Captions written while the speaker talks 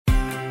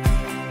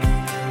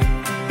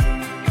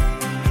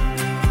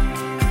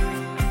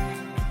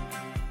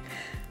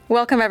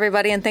Welcome,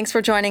 everybody, and thanks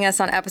for joining us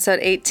on episode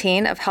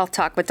 18 of Health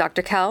Talk with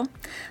Dr. Kell.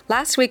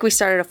 Last week, we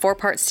started a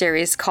 4-part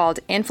series called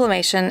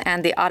Inflammation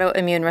and the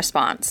Autoimmune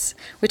Response.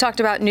 We talked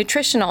about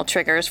nutritional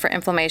triggers for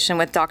inflammation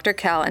with Dr.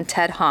 Kell and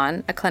Ted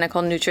Hahn, a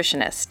clinical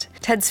nutritionist.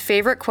 Ted's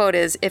favorite quote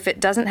is, "If it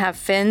doesn't have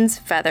fins,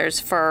 feathers,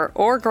 fur,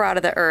 or grow out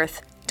of the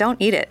earth,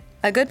 don't eat it."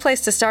 A good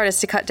place to start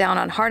is to cut down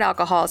on hard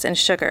alcohols and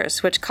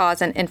sugars, which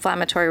cause an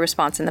inflammatory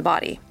response in the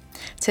body.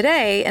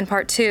 Today, in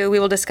part 2, we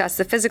will discuss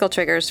the physical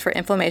triggers for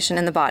inflammation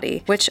in the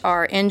body, which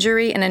are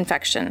injury and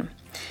infection.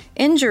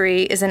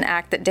 Injury is an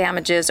act that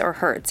damages or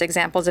hurts.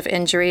 Examples of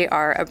injury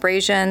are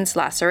abrasions,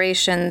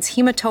 lacerations,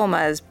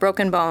 hematomas,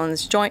 broken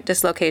bones, joint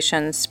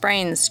dislocations,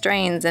 sprains,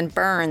 strains, and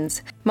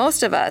burns.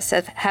 Most of us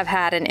have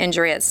had an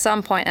injury at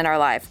some point in our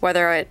life,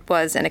 whether it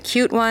was an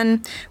acute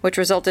one, which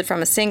resulted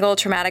from a single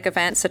traumatic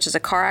event such as a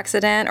car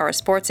accident or a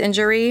sports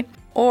injury,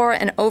 or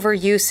an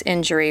overuse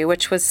injury,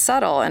 which was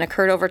subtle and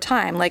occurred over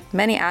time, like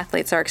many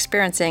athletes are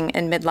experiencing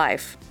in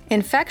midlife.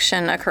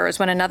 Infection occurs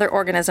when another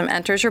organism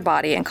enters your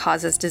body and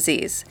causes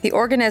disease. The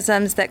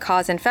organisms that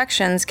cause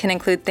infections can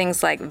include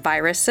things like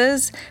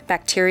viruses,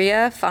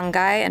 bacteria,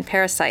 fungi, and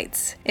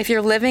parasites. If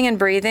you're living and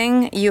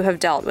breathing, you have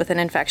dealt with an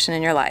infection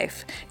in your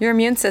life. Your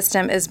immune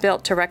system is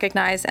built to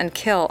recognize and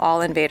kill all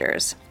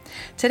invaders.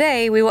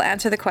 Today, we will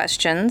answer the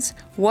questions: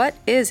 what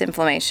is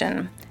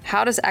inflammation?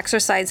 How does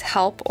exercise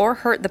help or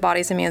hurt the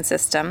body's immune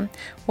system?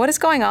 What is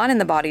going on in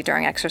the body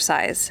during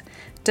exercise?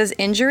 Does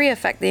injury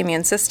affect the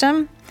immune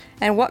system?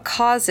 And what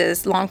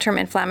causes long-term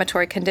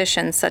inflammatory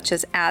conditions such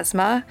as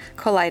asthma,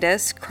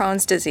 colitis,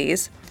 Crohn's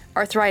disease,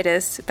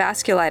 arthritis,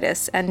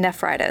 vasculitis, and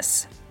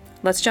nephritis?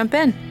 Let's jump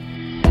in.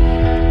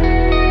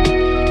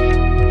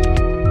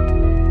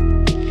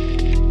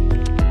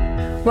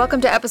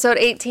 Welcome to episode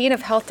 18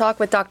 of Health Talk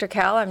with Dr.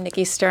 Kell. I'm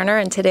Nikki Sterner,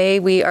 and today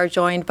we are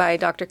joined by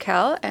Dr.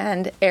 Kell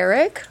and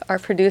Eric, our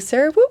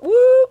producer. Whoop,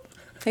 whoop.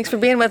 Thanks for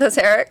being with us,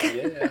 Eric.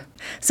 Yeah.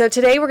 So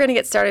today we're going to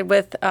get started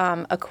with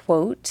a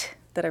quote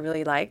that I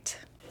really liked.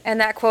 And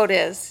that quote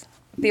is,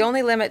 "The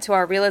only limit to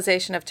our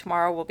realization of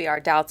tomorrow will be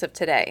our doubts of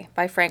today,"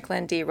 by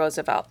Franklin D.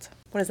 Roosevelt.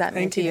 What does that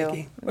mean to you?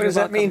 Nikki. What does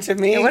that mean to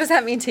me? Yeah, what does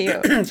that mean to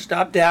you?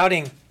 Stop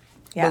doubting.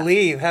 Yeah.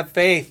 Believe. Have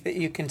faith that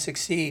you can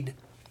succeed.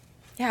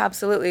 Yeah,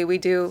 absolutely. We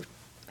do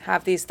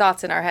have these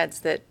thoughts in our heads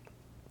that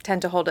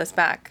tend to hold us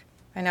back.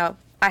 I know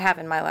I have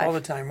in my life. All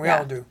the time. We Yeah.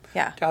 all do.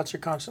 Yeah. Doubts are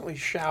constantly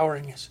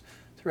showering us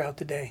throughout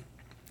the day.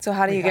 So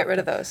how do you get rid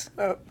of those?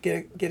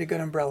 Get a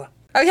good umbrella.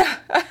 Oh, yeah.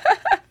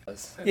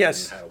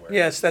 Yes.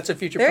 Yes, that's a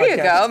future There podcast. you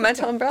go.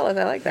 Mental umbrellas.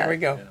 I like that. There we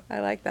go. I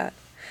like that.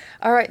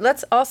 All right.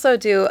 Let's also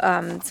do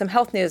some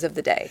health news of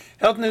the day.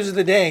 Health news of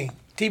the day.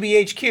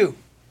 TBHQ. Do you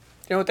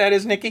know what that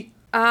is, Nikki?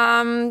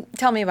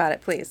 Tell me about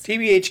it, please.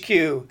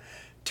 TBHQ.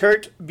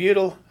 Tert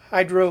butyl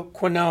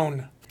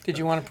hydroquinone. Did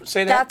you want to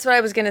say that? That's what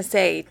I was going to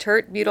say.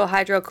 Tert butyl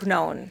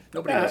hydroquinone.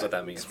 Nobody knows what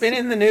that means. It's been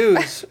in the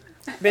news.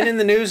 Been in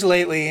the news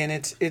lately, and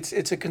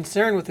it's a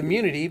concern with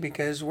immunity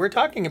because we're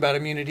talking about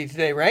immunity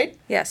today, right?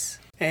 Yes.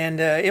 And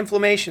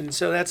inflammation.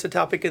 So that's the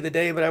topic of the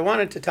day. But I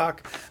wanted to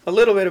talk a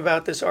little bit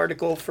about this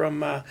article from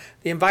the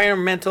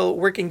Environmental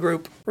Working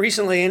Group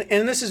recently.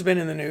 And this has been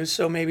in the news,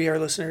 so maybe our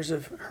listeners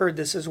have heard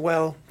this as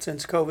well.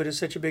 Since COVID is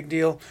such a big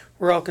deal,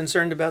 we're all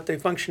concerned about the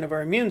function of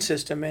our immune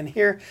system. And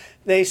here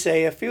they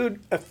say a food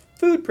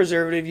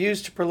preservative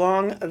used to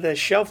prolong the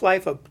shelf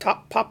life of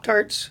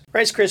Pop-Tarts,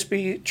 Rice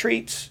Krispie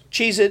treats,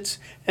 Cheez-Its,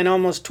 and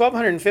almost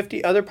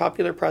 1,250 other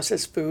popular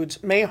processed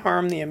foods may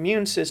harm the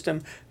immune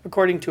system,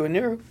 according to a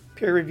new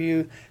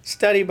peer-reviewed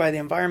study by the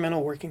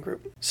Environmental Working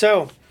Group.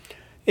 So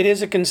it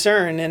is a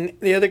concern. And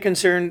the other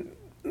concern,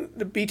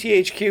 the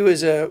BTHQ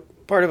is a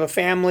part of a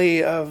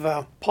family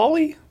of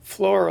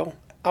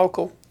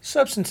polyfluoroalkyl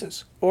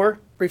substances, or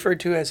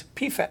referred to as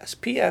PFAS,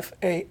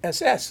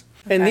 PFASS.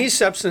 And these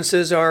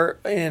substances are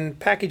in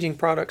packaging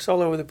products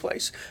all over the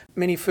place.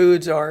 Many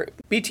foods are.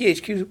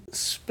 BTHQ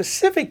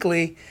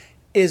specifically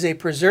is a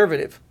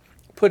preservative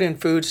put in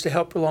foods to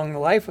help prolong the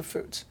life of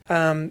foods.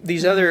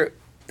 These other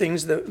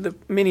things,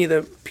 many of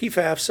the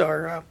PFAS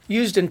are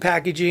used in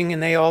packaging,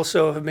 and they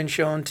also have been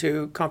shown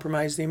to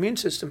compromise the immune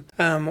system,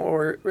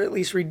 or at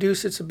least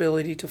reduce its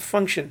ability to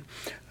function.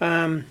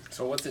 So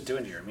what's it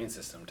doing to your immune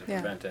system to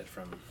prevent it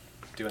from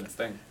doing its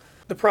thing?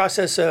 The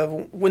process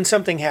of when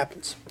something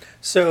happens.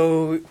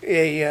 So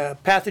a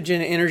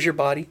pathogen enters your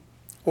body,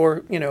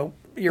 or,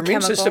 your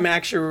immune system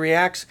actually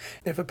reacts.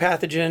 If a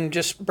pathogen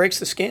just breaks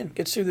the skin,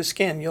 gets through the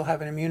skin, you'll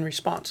have an immune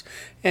response.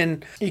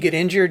 And you get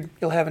injured,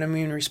 you'll have an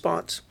immune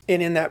response.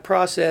 And in that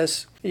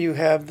process, you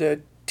have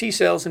the T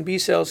cells and B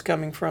cells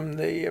coming from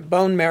the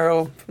bone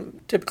marrow,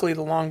 typically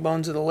the long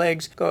bones of the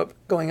legs,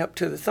 going up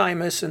to the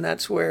thymus, and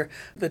that's where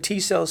the T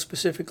cells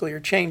specifically are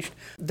changed.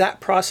 That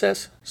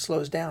process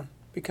slows down,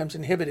 becomes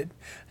inhibited.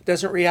 It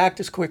doesn't react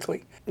as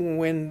quickly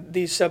when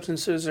these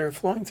substances are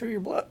flowing through your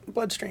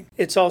bloodstream.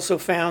 It's also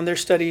found, there's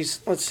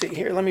studies, let's see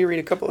here, let me read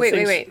a couple of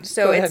things. Wait.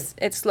 So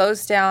it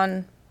slows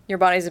down your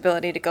body's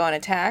ability to go and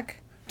attack?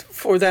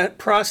 for that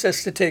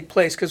process to take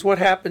place, because what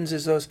happens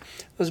is those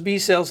B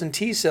cells and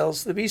T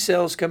cells, the B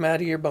cells come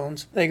out of your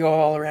bones, they go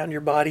all around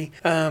your body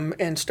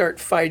and start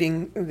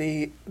fighting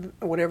the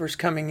whatever's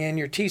coming in.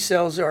 Your T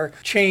cells are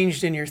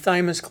changed in your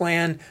thymus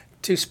gland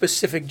to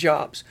specific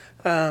jobs.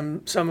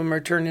 Some of them are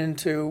turned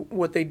into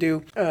what they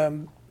do.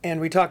 And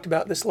we talked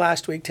about this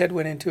last week. Ted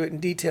went into it in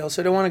detail,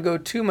 so I don't want to go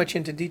too much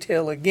into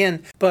detail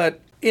again. But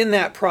in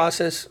that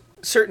process,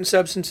 certain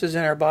substances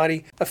in our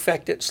body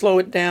affect it, slow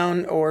it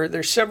down, or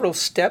there's several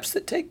steps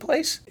that take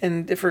place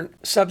in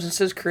different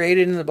substances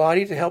created in the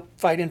body to help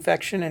fight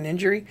infection and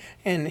injury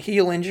and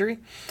heal injury.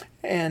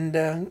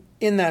 And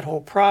in that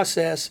whole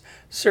process,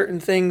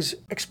 certain things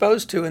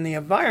exposed to in the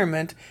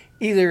environment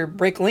either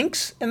break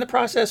links in the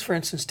process. For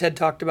instance, Ted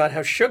talked about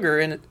how sugar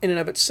in and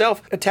of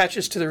itself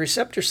attaches to the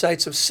receptor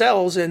sites of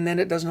cells, and then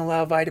it doesn't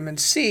allow vitamin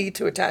C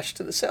to attach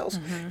to the cells,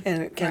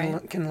 and it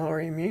can lower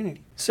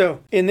immunity. So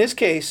in this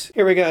case,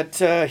 here we got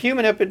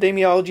human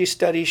epidemiology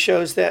study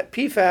shows that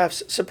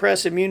PFAS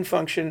suppress immune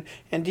function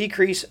and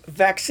decrease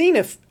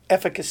vaccine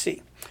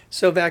efficacy.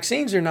 So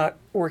vaccines are not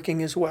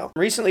working as well.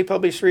 Recently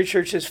published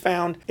research has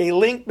found a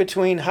link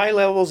between high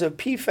levels of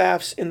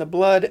PFAS in the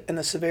blood and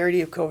the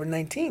severity of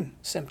COVID-19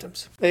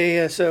 symptoms.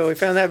 So we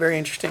found that very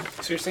interesting.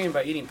 So you're saying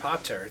by eating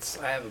Pop-Tarts,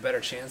 I have a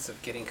better chance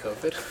of getting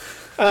COVID?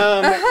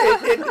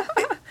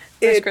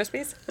 Rice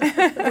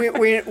Krispies?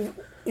 we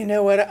you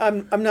know what?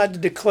 I'm not to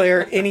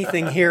declare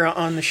anything here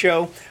on the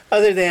show,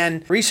 other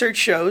than research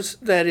shows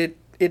that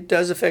it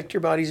does affect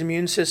your body's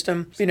immune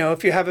system. You know,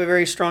 if you have a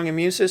very strong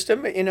immune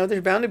system, you know,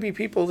 there's bound to be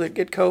people that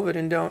get COVID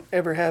and don't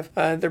ever have,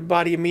 their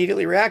body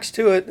immediately reacts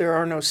to it. There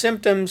are no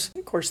symptoms.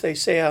 Of course, they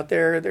say out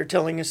there, they're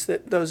telling us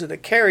that those are the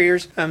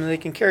carriers. They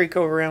can carry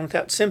COVID around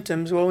without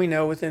symptoms. Well, we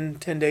know within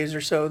 10 days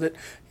or so that,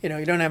 you know,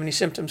 you don't have any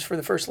symptoms for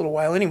the first little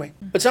while anyway.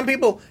 But some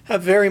people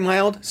have very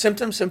mild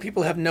symptoms. Some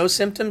people have no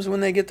symptoms when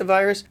they get the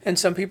virus. And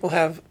some people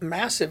have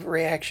massive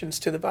reactions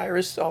to the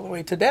virus all the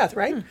way to death,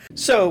 right?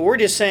 So we're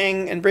just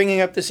saying and bringing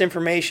up this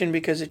information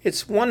because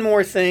it's one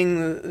more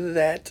thing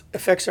that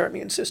affects our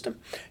immune system.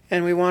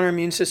 And we want our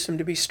immune system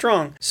to be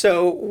strong.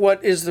 So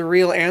what is the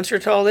real answer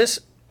to all this?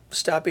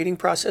 Stop eating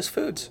processed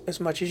foods as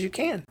much as you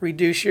can.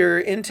 Reduce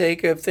your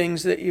intake of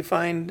things that you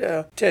find.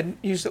 Ted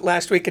used it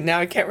last week, and now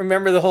I can't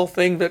remember the whole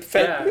thing. But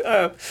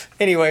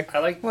anyway, I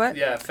like what?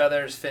 Yeah,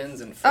 feathers,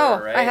 fins, and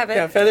fur. Right? I have it.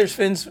 Yeah, feathers,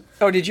 fins.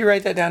 Oh, did you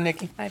write that down,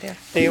 Nikki? I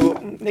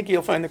do. Nikki,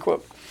 you'll find the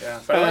quote. Yeah,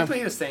 but I like what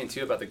he was saying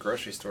too about the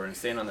grocery store and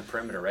staying on the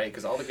perimeter, right?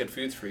 Because all the good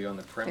food's for you on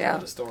the perimeter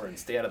of the store, and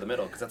stay out of the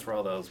middle because that's where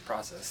all those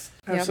process.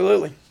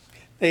 Absolutely.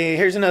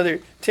 Here's another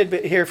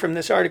tidbit here from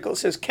this article. It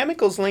says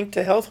chemicals linked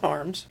to health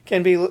harms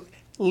can be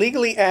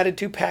legally added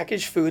to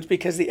packaged foods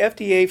because the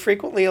FDA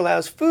frequently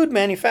allows food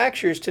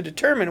manufacturers to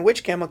determine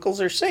which chemicals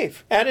are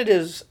safe.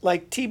 Additives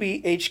like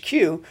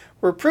TBHQ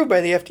were approved by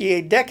the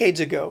FDA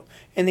decades ago,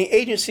 and the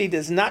agency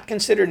does not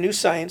consider new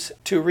science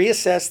to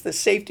reassess the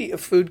safety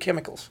of food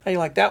chemicals. How do you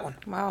like that one?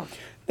 Wow.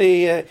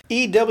 The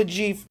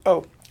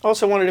EWG,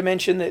 also wanted to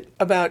mention that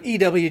about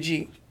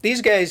EWG.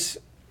 These guys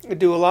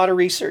do a lot of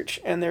research,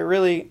 and they're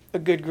really a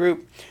good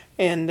group.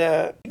 And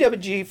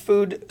EWG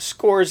Food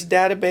Scores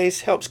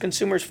database helps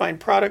consumers find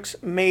products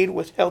made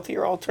with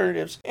healthier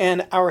alternatives.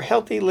 And our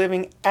Healthy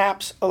Living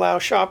apps allow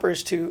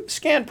shoppers to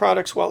scan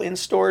products while in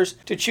stores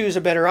to choose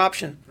a better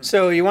option.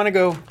 So you want to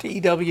go to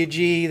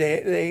EWG.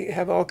 They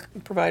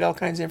provide all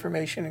kinds of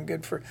information and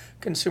good for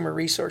consumer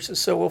resources.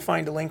 So we'll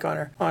find a link on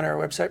our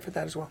website for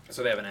that as well.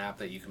 So they have an app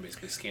that you can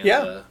basically scan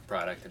the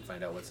product and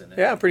find out what's in it.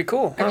 Yeah, pretty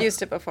cool. I've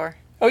used it before.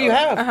 Oh, you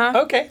have?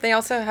 Uh-huh. Okay. They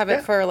also have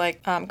it for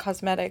like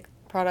cosmetic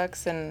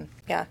products and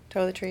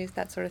toiletries,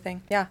 that sort of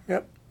thing. Yeah.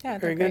 Yep. Yeah.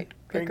 Very Great. good.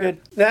 Very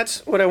good.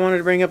 That's what I wanted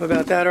to bring up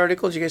about that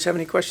article. Do you guys have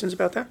any questions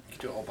about that? You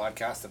could do a whole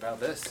podcast about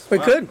this. We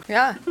could.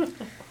 Yeah.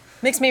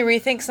 Makes me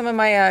rethink some of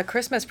my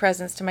Christmas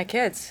presents to my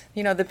kids.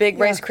 You know, the big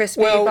Rice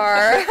Krispie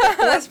bar.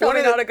 That's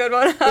probably not a good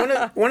one.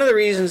 one of the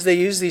reasons they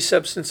use these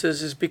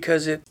substances is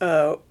because it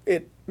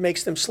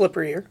makes them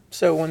slipperier.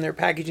 So when they're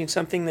packaging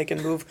something, they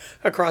can move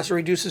across,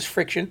 reduces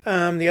friction.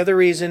 The other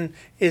reason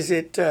is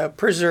it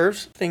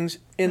preserves things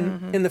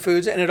in the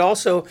foods, and it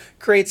also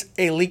creates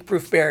a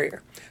leak-proof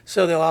barrier.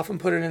 So they'll often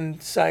put it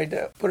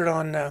inside, put it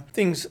on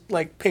things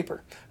like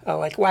paper,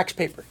 like wax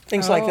paper,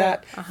 things like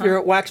that.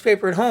 Your wax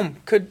paper at home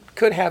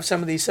could have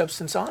some of these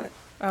substances on it,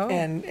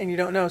 and you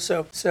don't know.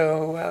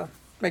 So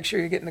make sure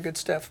you're getting the good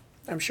stuff.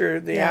 I'm sure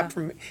the app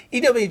from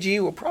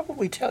EWG will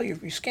probably tell you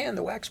if you scan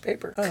the wax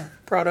paper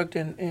product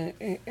in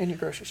your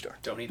grocery store.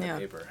 Don't eat the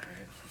paper.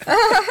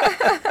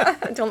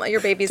 Don't let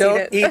your babies Don't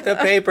eat it. eat the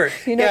paper.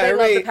 You know they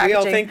love the packaging. We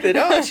all think that,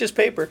 it's just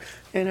paper.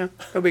 No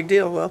big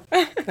deal. Well,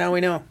 now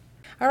we know.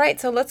 All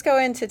right, so let's go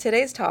into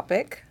today's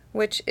topic,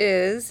 which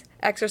is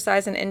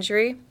exercise and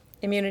injury,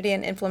 immunity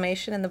and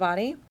inflammation in the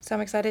body. So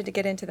I'm excited to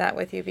get into that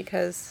with you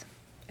because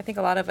I think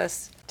a lot of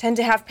us tend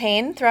to have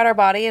pain throughout our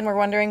body and we're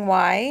wondering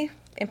why.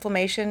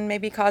 Inflammation may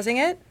be causing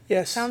it.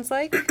 Yes. Sounds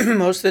like.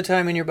 Most of the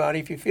time in your body,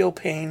 if you feel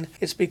pain,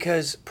 it's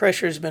because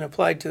pressure has been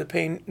applied to the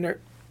pain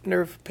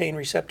nerve pain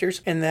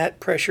receptors, and that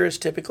pressure is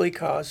typically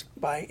caused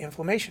by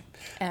inflammation.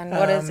 And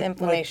what is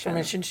inflammation? Like, for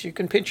instance, you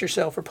can pinch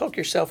yourself or poke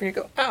yourself and you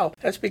go, ow.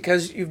 That's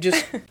because you've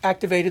just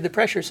activated the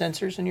pressure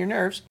sensors in your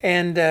nerves.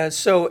 And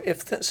so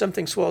if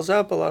something swells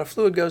up, a lot of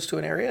fluid goes to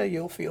an area,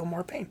 you'll feel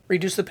more pain.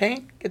 Reduce the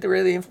pain, get rid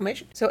of the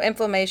inflammation. So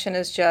inflammation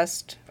is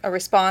just a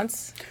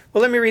response?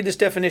 Well, let me read this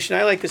definition.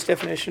 I like this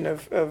definition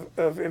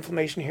of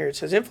inflammation here. It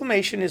says,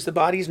 inflammation is the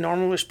body's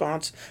normal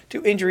response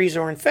to injuries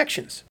or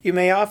infections. You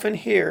may often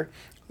hear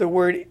the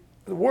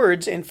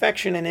words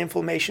infection and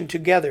inflammation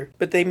together,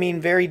 but they mean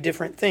very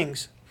different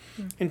things.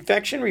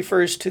 Infection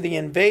refers to the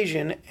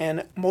invasion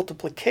and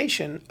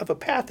multiplication of a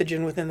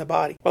pathogen within the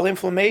body, while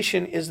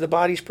inflammation is the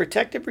body's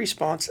protective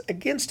response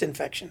against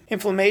infection.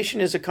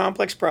 Inflammation is a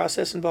complex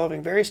process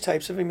involving various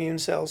types of immune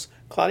cells,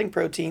 clotting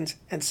proteins,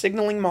 and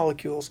signaling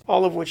molecules,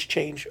 all of which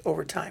change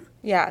over time.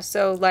 Yeah,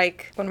 so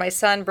like when my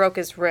son broke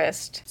his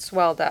wrist,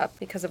 swelled up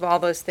because of all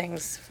those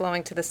things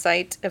flowing to the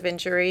site of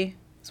injury.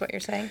 Is what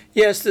you're saying?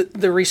 Yes,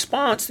 the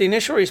response, the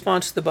initial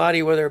response to the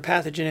body, whether a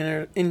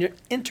pathogen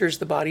enters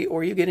the body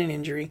or you get an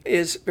injury,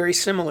 is very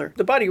similar.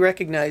 The body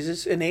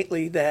recognizes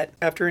innately that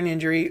after an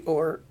injury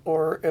or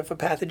if a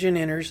pathogen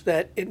enters,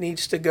 that it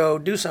needs to go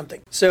do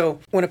something. So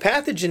when a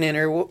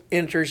pathogen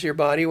enters your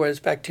body, whether it's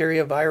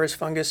bacteria, virus,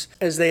 fungus,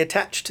 as they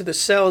attach to the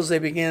cells,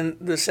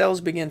 the cells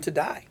begin to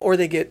die or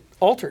they get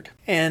altered.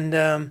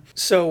 And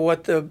so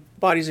what the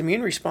body's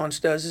immune response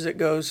does is it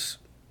goes,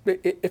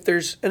 if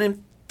there's an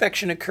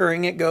infection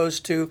occurring, it goes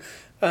to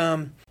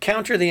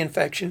counter the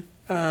infection,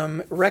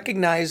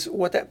 recognize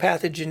what that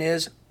pathogen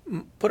is,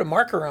 put a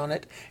marker on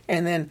it,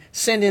 and then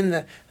send in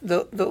the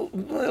little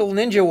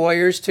ninja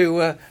warriors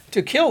to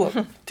kill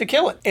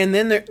it. And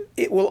then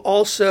it will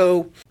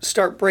also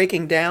start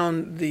breaking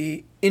down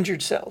the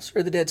injured cells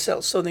or the dead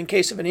cells. So in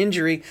case of an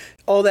injury,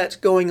 all that's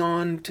going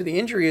on to the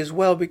injury as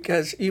well,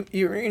 because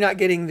you're not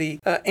getting the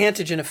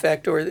antigen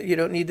effect, or you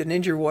don't need the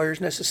ninja warriors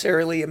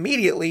necessarily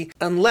immediately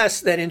unless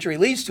that injury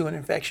leads to an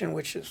infection,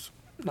 which is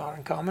not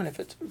uncommon if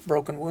it's a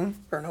broken wound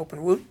or an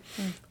open wound.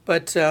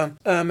 But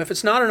if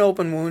it's not an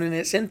open wound and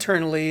it's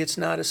internally, it's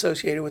not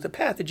associated with a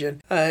pathogen.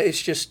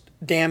 It's just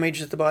damage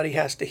that the body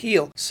has to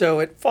heal. So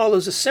it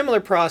follows a similar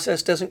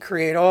process, doesn't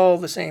create all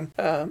the same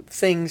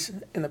things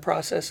in the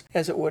process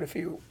as it would if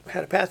you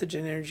had a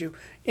pathogen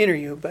enter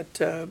you,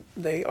 but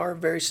they are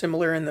very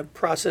similar in the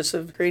process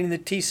of creating the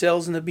T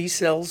cells and the B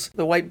cells,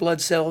 the white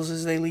blood cells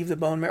as they leave the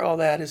bone marrow. All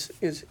that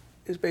is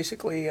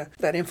basically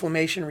that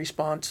inflammation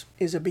response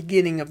is a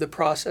beginning of the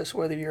process,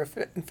 whether you're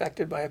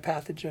infected by a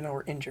pathogen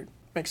or injured.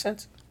 Make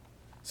sense?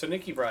 So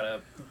Nikki brought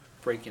up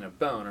breaking a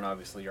bone, and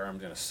obviously your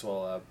arm's going to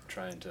swell up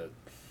trying to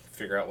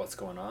figure out what's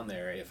going on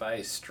there. If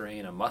I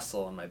strain a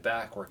muscle in my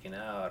back working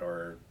out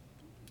or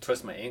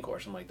twist my ankle or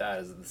something like that,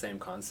 is it the same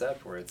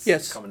concept where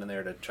it's coming in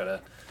there to try to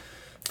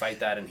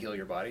fight that and heal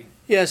your body?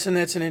 Yes, and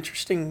that's an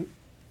interesting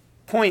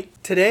point.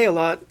 Today, a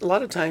lot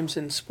of times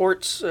in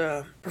sports,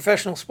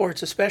 professional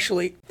sports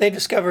especially, they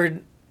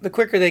discovered the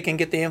quicker they can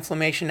get the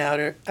inflammation out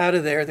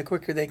of there, the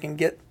quicker they can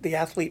get the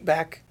athlete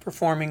back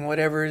performing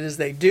whatever it is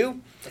they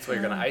do. That's why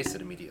you're going to ice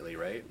it immediately,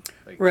 right?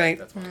 Right.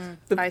 That's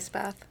the ice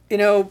bath.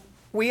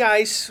 We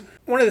ice.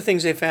 One of the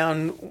things they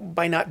found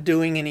by not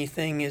doing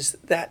anything is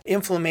that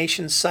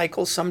inflammation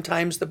cycle.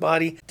 Sometimes the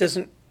body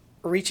doesn't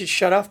reach its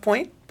shutoff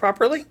point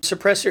properly.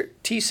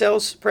 T cell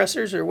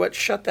suppressors are what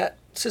shut that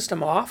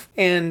system off.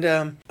 And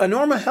a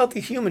normal healthy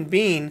human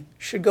being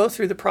should go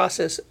through the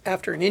process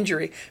after an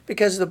injury,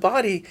 because the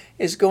body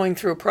is going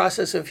through a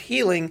process of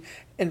healing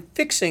and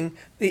fixing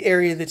the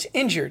area that's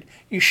injured.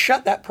 You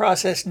shut that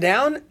process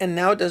down and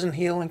now it doesn't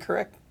heal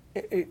correctly.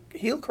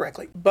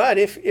 But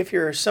if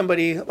you're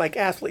somebody like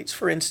athletes,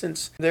 for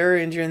instance, they're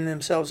injuring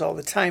themselves all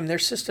the time. Their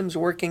system's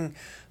working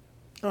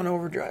on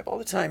overdrive all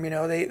the time.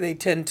 They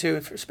tend to,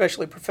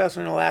 especially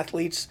professional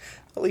athletes,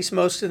 at least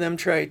most of them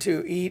try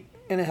to eat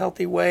in a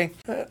healthy way,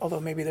 although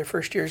maybe their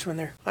first years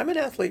when I'm an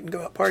athlete and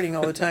go out partying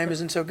all the time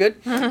isn't so good.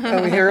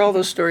 We hear all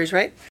those stories,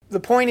 right? The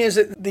point is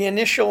that the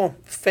initial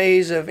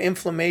phase of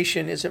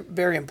inflammation is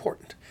very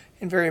important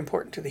and very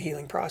important to the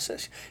healing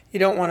process. You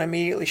don't want to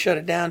immediately shut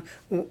it down.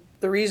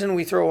 The reason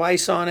we throw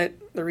ice on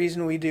it, the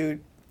reason we do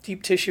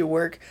deep tissue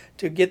work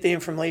to get the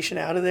inflammation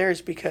out of there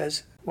is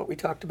because what we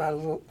talked about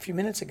a few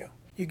minutes ago.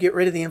 You get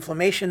rid of the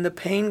inflammation, the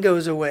pain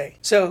goes away.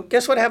 So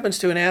guess what happens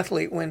to an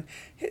athlete when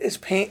his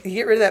pain? You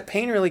get rid of that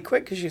pain really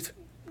quick because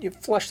you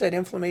flush that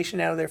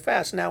inflammation out of there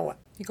fast. Now what?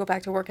 You go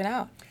back to working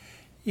out.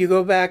 You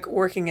go back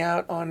working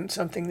out on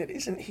something that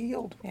isn't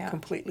healed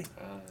completely.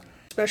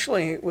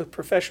 Especially with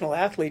professional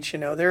athletes,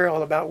 they're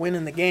all about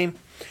winning the game.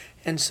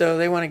 And so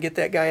they want to get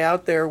that guy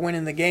out there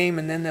winning the game,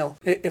 and then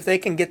if they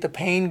can get the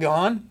pain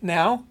gone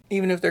now,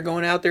 even if they're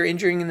going out there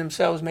injuring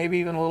themselves maybe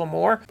even a little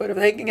more, but if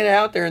they can get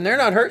out there and they're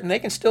not hurting, they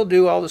can still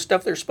do all the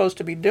stuff they're supposed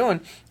to be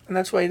doing, and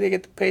that's why they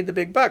get paid the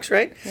big bucks,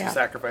 right? Yeah.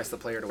 Sacrifice the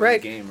player to win the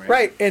game, right?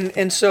 Right,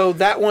 and so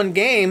that one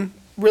game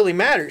really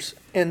matters,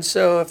 and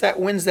so if that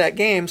wins that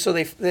game, so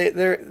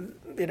they're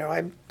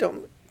I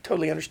don't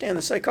totally understand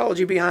the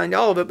psychology behind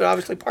all of it, but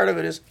obviously part of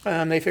it is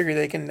they figure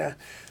they can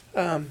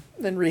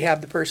then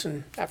rehab the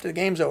person after the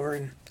game's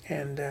over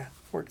and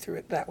work through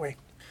it that way.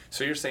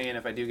 So you're saying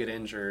if I do get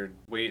injured,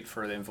 wait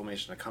for the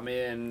inflammation to come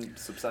in,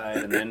 subside,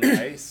 and then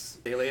ice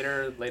a day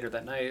later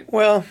that night?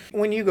 Well,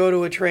 when you go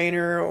to a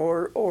trainer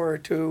or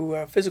to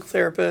a physical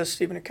therapist,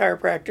 even a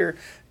chiropractor,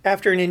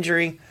 after an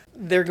injury,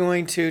 they're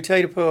going to tell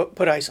you to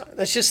put ice on it.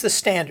 That's just the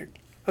standard,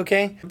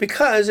 okay?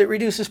 Because it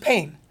reduces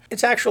pain.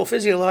 Its actual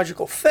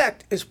physiological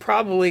effect is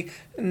probably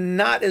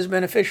not as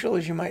beneficial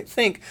as you might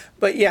think.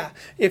 But yeah,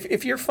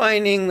 if you're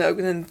finding that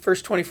within the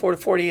first 24 to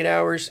 48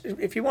 hours,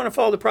 if you want to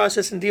follow the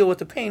process and deal with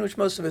the pain, which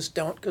most of us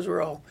don't because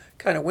we're all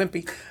kind of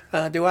wimpy.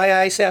 Do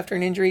I ice after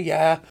an injury?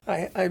 Yeah,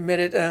 I admit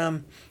it.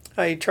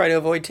 I try to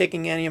avoid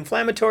taking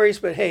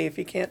anti-inflammatories, but hey, if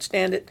you can't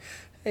stand it,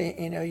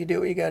 you do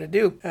what you got to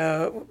do.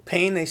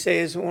 Pain, they say,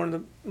 is one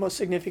of the most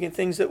significant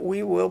things that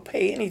we will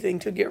pay anything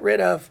to get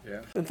rid of.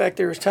 Yeah. In fact,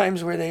 there was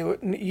times where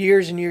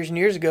years and years and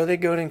years ago, they'd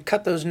go in and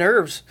cut those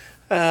nerves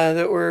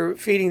that were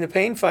feeding the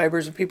pain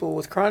fibers of people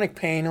with chronic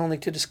pain, only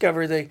to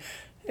discover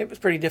it was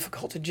pretty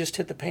difficult to just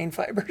hit the pain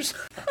fibers.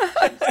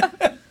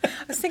 I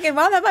was thinking,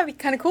 wow, that might be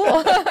kind of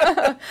cool.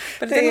 But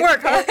it didn't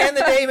work, huh? And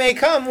the day may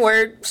come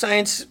where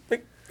science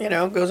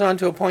goes on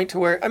to a point to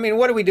where,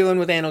 what are we doing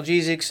with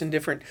analgesics and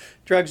different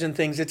drugs and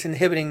things that's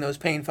inhibiting those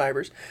pain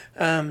fibers?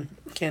 Will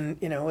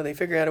they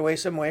figure out a way,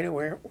 some way to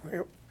where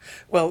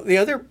well, the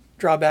other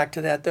drawback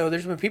to that, though,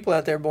 there's been people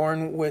out there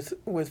born with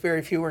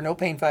very few or no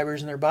pain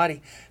fibers in their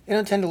body. They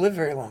don't tend to live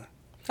very long.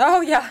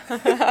 Oh,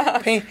 yeah.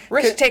 Pain,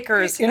 risk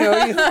takers.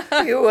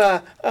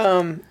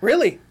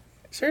 Really,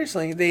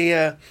 seriously,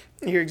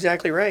 you're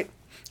exactly right.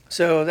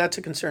 So that's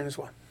a concern as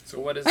well.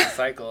 So what is the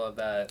cycle of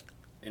that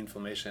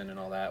inflammation and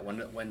all that?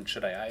 When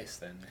should I ice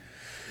then?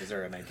 Is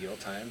there an ideal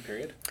time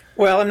period?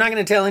 Well, I'm not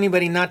going to tell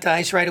anybody not to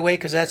ice right away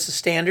because that's the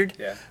standard.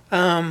 Yeah.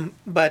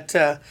 But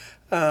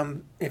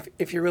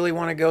if you really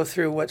want to go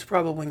through what's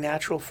probably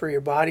natural for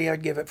your body,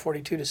 I'd give it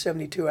 42 to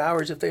 72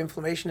 hours. If the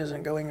inflammation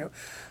isn't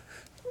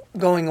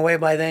going away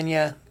by then,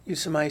 yeah,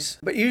 use some ice.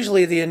 But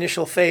usually the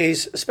initial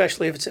phase,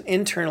 especially if it's an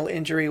internal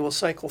injury, will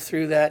cycle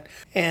through that.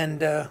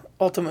 And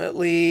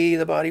ultimately,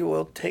 the body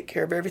will take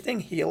care of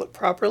everything, heal it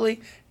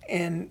properly,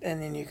 and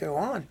then you go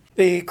on.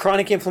 The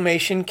chronic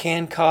inflammation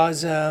can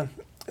cause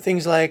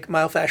things like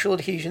myofascial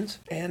adhesions,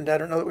 and I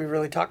don't know that we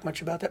really talked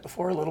much about that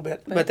before, a little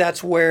bit, but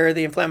that's where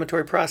the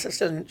inflammatory process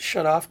doesn't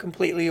shut off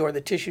completely, or the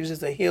tissues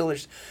as they heal.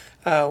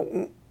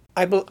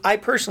 I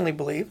personally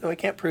believe, though I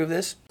can't prove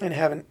this and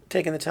haven't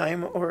taken the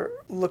time or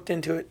looked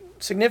into it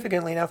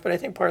significantly enough, but I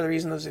think part of the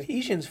reason those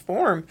adhesions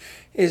form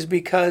is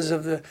because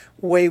of the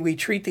way we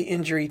treat the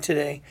injury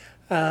today,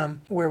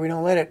 where we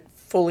don't let it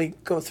fully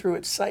go through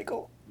its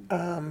cycle.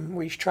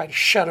 We try to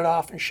shut it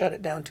off and shut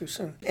it down too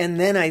soon. And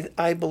then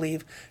I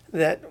believe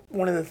that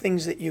one of the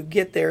things that you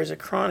get there is a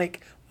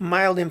chronic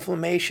mild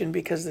inflammation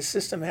because the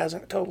system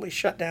hasn't totally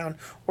shut down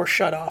or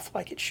shut off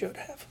like it should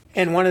have.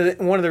 And one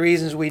of the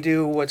reasons we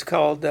do what's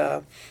called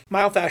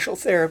myofascial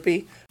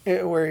therapy,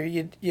 where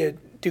you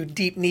do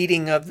deep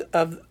kneading of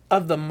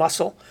the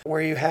muscle,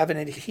 where you have an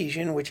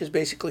adhesion, which is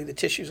basically the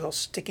tissues all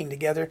sticking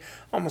together,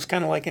 almost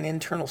kind of like an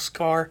internal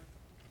scar.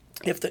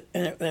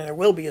 And there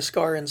will be a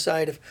scar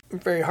inside of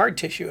very hard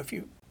tissue if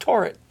you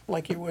tore it,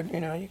 like you would,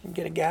 you can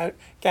get a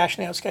gash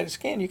in the outside of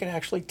skin. You can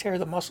actually tear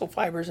the muscle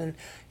fibers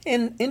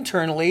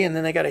internally, and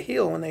then they got to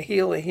heal. When they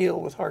heal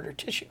with harder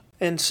tissue.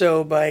 And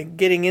so by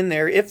getting in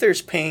there, if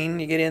there's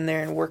pain, you get in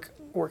there and work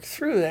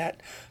through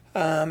that.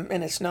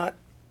 And it's not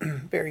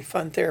very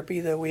fun therapy,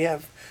 though we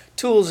have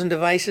tools and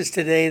devices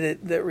today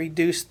that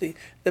reduce the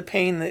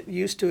pain that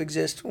used to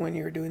exist when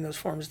you were doing those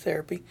forms of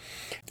therapy,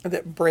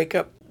 that break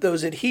up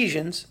those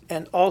adhesions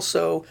and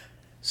also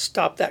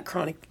stop that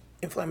chronic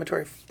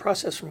inflammatory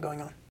process from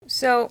going on.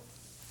 So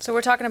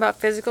we're talking about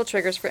physical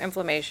triggers for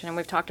inflammation, and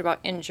we've talked about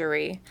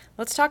injury.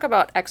 Let's talk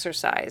about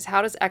exercise.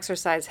 How does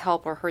exercise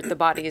help or hurt the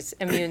body's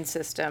immune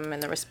system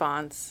and the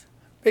response?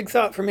 Big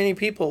thought for many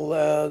people.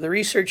 The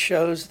research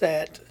shows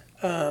that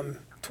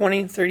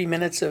 20, 30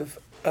 minutes of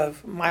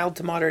mild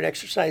to moderate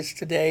exercise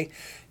today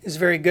is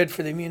very good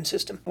for the immune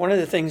system. One of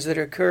the things that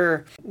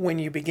occur when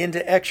you begin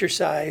to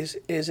exercise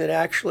is it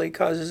actually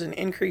causes an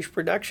increased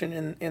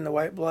production in the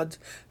white blood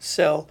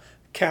cell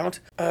count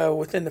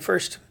within the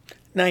first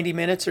 90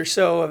 minutes or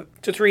so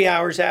to 3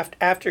 hours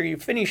after you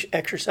finish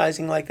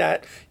exercising like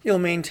that. You'll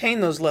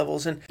maintain those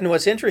levels. And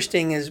what's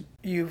interesting is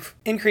you've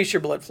increased your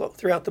blood flow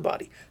throughout the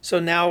body.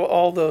 So now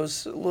all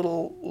those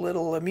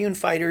little immune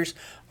fighters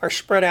are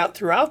spread out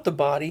throughout the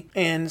body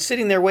and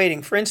sitting there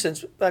waiting. For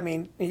instance,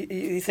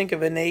 you think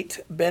of innate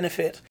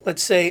benefit.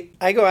 Let's say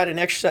I go out and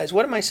exercise.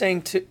 What am I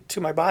saying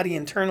to my body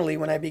internally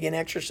when I begin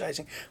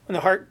exercising? When the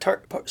heart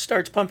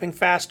starts pumping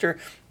faster,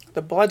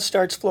 the blood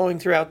starts flowing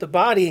throughout the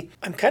body,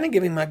 I'm kind of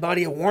giving my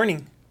body a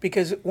warning,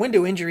 because when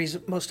do injuries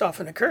most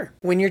often occur?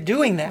 When you're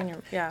doing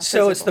that.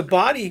 So physical. It's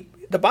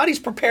the body's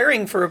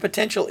preparing for a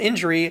potential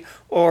injury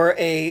or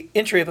a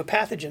entry of a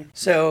pathogen.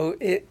 So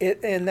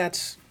and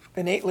that's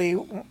innately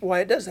why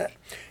it does that.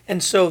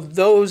 And so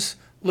those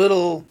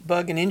little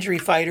bug and injury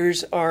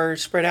fighters are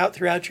spread out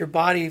throughout your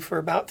body for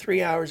about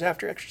 3 hours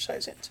after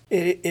exercise ends.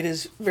 It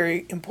is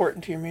very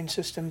important to your immune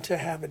system to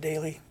have a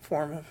daily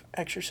form of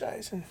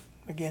exercise. And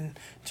again,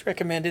 it's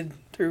recommended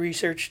through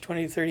research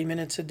 20 to 30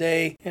 minutes a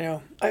day.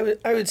 I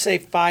would say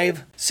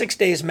 5-6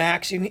 days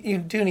max. You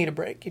do need a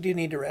break. You do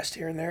need to rest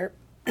here and there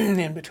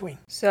in between.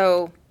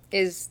 So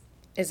is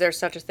there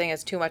such a thing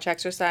as too much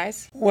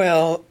exercise?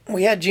 Well,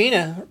 we had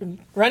Gina,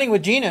 Running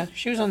with Gina.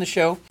 She was on the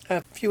show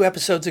a few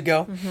episodes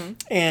ago,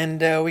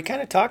 and we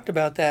kind of talked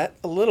about that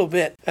a little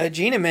bit.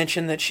 Gina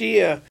mentioned that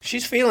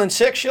she's feeling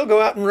sick. She'll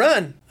go out and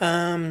run.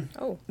 I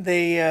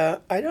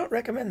don't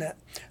recommend that.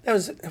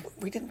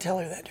 We didn't tell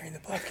her that during the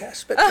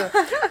podcast, but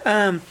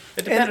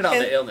it depended on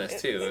the illness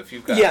too. If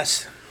you've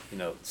got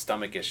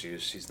stomach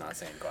issues, she's not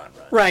saying go out and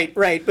run.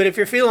 Right. But if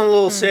you're feeling a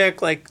little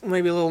sick, like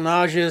maybe a little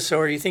nauseous,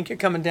 or you think you're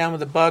coming down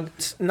with a bug,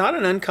 it's not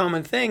an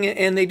uncommon thing.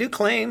 And they do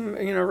claim,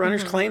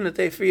 runners claim that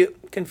they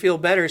can feel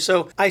better.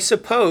 So I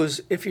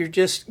suppose if you're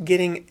just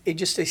getting a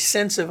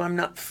sense of I'm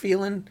not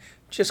feeling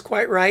just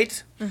quite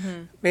right,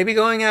 maybe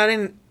going out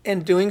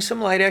and doing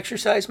some light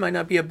exercise might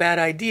not be a bad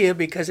idea,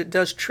 because it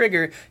does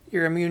trigger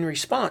your immune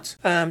response.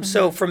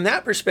 So from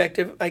that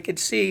perspective, I could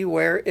see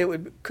where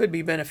it could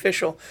be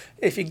beneficial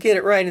if you get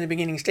it right in the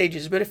beginning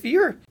stages. But if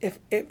you're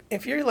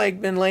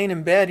like been laying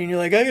in bed and you're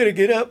like, I got to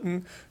get up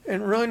and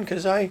run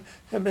because I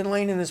have been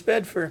laying in this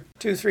bed for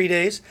 2-3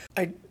 days,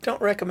 I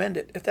don't recommend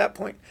it at that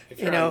point.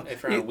 If you're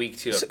on week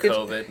 2 of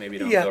COVID, maybe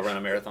don't go run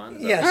a marathon.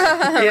 Yes.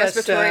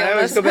 I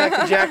always go back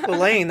to Jack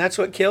LaLanne. That's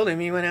what killed him.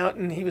 He went out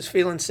and he was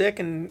feeling sick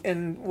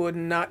and would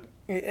not,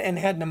 and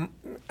had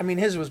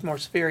his was more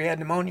severe. He had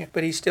pneumonia,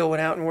 but he still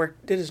went out and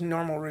did his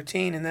normal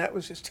routine, and that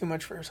was just too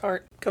much for his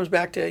heart. Comes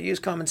back to use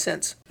common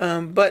sense.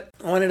 But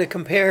I wanted to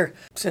compare,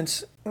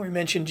 since we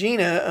mentioned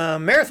Gina,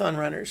 marathon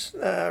runners.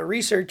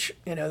 Research,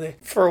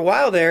 for a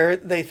while there,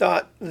 they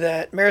thought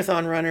that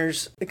marathon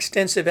runners'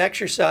 extensive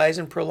exercise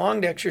and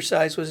prolonged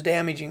exercise was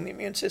damaging the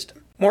immune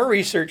system. More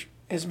research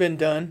has been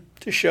done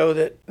to show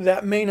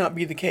that may not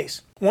be the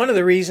case. One of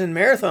the reasons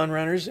marathon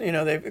runners,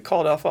 they've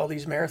called off all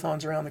these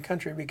marathons around the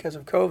country because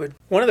of COVID.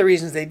 One of the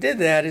reasons they did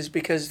that is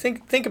because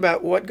think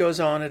about what goes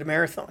on at a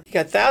marathon. You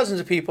got thousands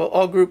of people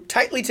all grouped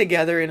tightly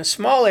together in a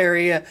small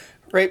area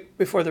right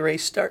before the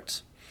race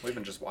starts. We've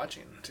been just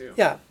watching, too.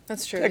 Yeah.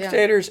 That's true.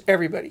 Spectators,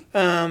 everybody.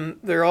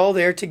 They're all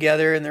there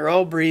together, and they're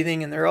all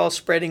breathing, and they're all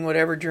spreading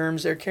whatever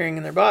germs they're carrying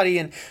in their body.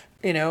 And,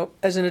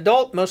 as an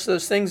adult, most of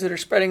those things that are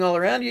spreading all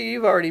around you,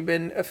 you've already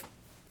been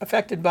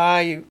affected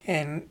by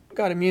and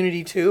got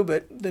immunity to,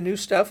 but the new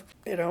stuff,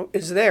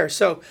 is there.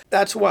 So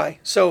that's why.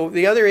 So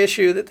the other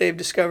issue that they've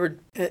discovered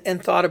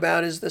and thought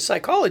about is the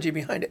psychology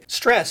behind it.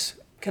 Stress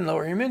can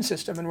lower your immune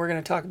system, and we're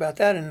going to talk about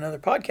that in another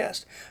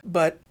podcast.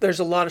 But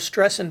there's a lot of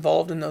stress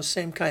involved in those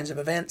same kinds of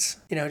events.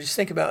 Just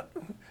think about,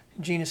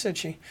 Gina said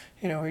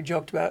we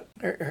joked about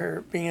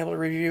her being able to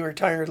review her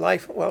entire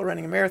life while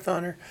running a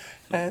marathon, or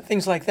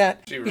things like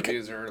that. She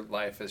reviews her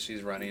life as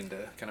she's running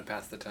to kind of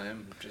pass the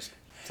time, just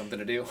something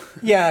to do.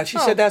 Yeah, she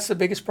said that's the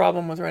biggest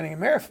problem with running a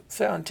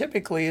marathon.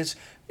 Typically, is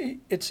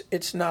it's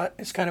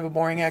kind of a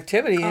boring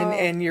activity,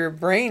 and your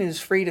brain is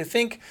free to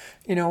think,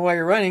 while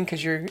you're running,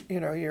 because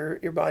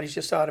your body's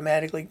just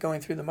automatically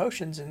going through the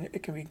motions, and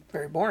it can be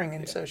very boring.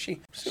 And so she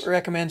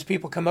recommends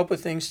people come up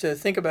with things to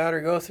think about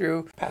or go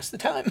through, pass the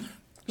time.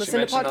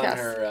 Listen to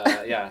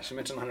podcasts. She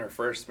mentioned on her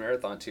first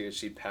marathon too,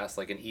 she passed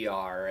like an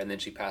ER, and then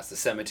she passed a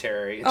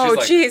cemetery. And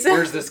jeez. Like,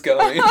 where's this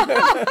going?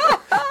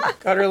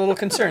 Got her a little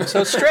concerned.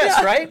 So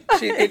stress, right?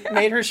 It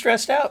made her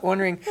stressed out,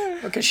 wondering,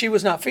 because she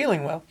was not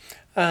feeling well.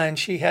 And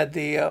she had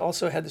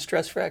also had the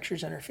stress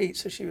fractures in her feet,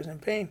 so she was in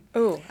pain.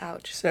 Oh,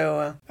 ouch.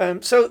 So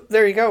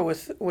there you go.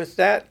 With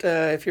that,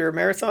 if you're a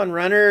marathon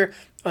runner,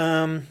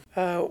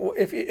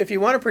 if you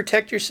want to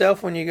protect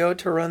yourself when you go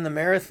to run the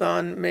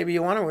marathon, maybe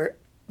you want to wear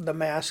the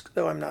mask,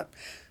 though I'm not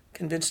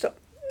convinced about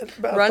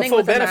the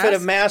full benefit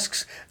of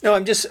masks. No,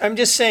 I'm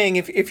just saying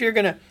if you're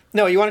gonna,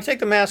 no, you want to take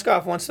the mask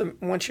off once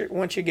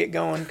you get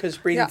going, because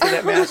breathing through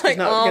that mask is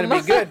not going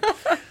to be good.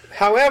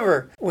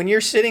 However, when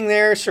you're sitting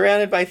there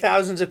surrounded by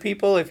thousands of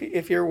people,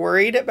 if you're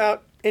worried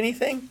about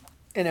anything,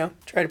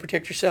 try to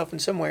protect yourself in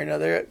some way or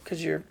another,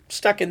 because you're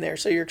stuck in there,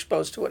 so you're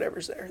exposed to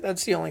whatever's there.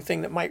 That's the only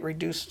thing that might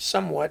reduce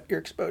somewhat your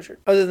exposure.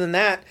 Other than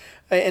that,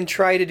 and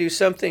try to do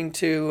something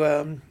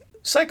to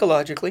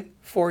psychologically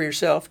for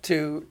yourself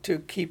to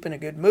keep in a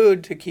good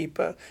mood,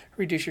 to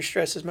reduce your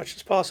stress as much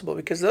as possible,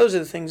 because those are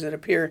the things that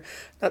appear,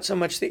 not so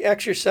much the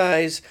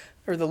exercise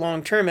or the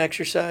long-term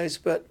exercise,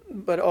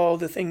 but all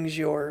the things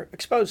you're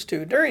exposed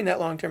to during that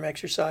long-term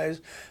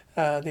exercise,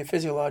 the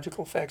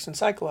physiological effects and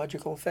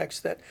psychological effects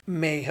that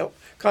may help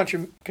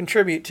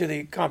contribute to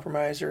the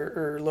compromise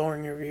or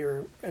lowering of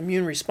your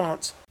immune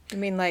response. You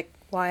mean like,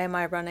 why am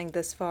I running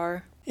this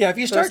far? Yeah, if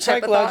you start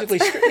psychologically,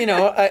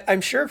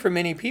 I'm sure for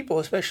many people,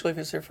 especially if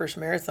it's their first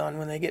marathon,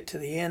 when they get to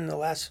the end, the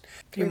last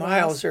few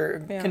miles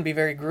can be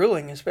very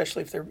grueling,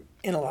 especially if they're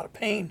in a lot of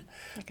pain.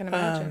 I can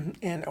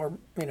imagine. Or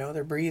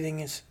their breathing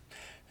is,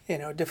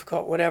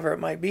 difficult, whatever it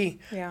might be.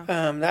 Yeah.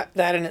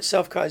 That in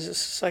itself causes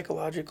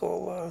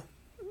psychological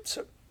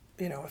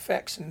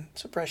effects and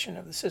suppression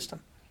of the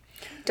system.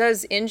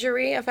 Does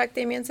injury affect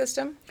the immune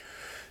system?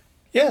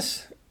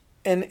 Yes,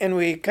 and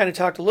we kind of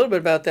talked a little bit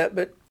about that,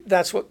 but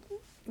that's what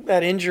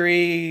that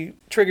injury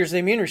triggers the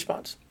immune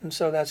response, and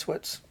so that's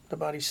what's the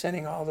body's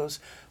sending all those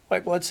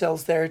white blood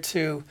cells there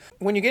to.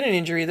 When you get an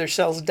injury, there's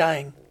cells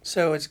dying,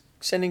 so it's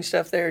sending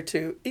stuff there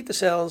to eat the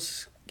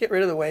cells, get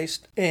rid of the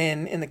waste.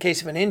 And in the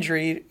case of an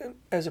injury,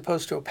 as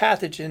opposed to a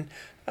pathogen,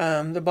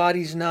 the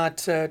body's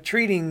not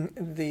treating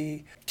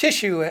the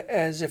tissue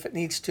as if it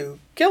needs to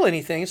kill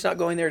anything. It's not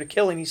going there to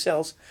kill any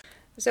cells.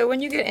 So when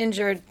you get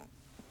injured,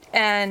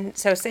 and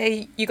so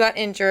say you got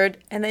injured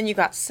and then you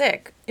got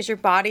sick, is your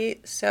body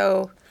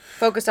so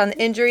focused on the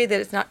injury that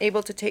it's not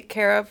able to take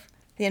care of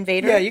the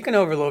invader? Yeah, you can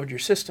overload your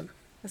system.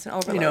 That's an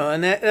overload.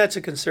 And that's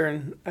a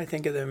concern, I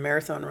think, of the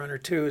marathon runner,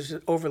 too, is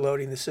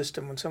overloading the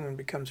system. When someone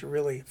becomes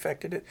really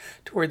affected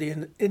toward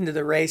the end of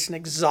the race and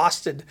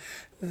exhausted,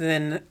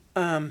 then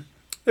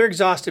they're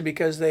exhausted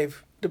because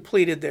they've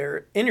depleted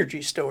their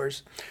energy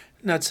stores,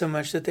 not so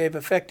much that they've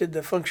affected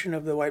the function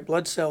of the white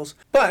blood cells,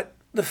 but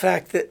the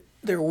fact that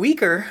they're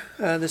weaker,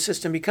 the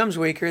system becomes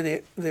weaker,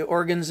 the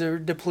organs are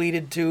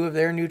depleted too of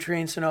their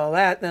nutrients and all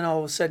that, then all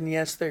of a sudden,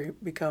 yes, they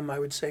become, I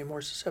would say,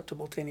 more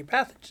susceptible to any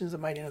pathogens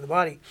that might enter the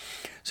body.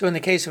 So in the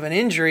case of an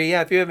injury,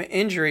 if you have an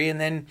injury and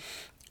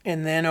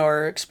then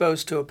are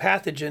exposed to a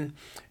pathogen,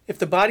 if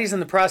the body's in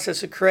the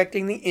process of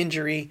correcting the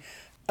injury,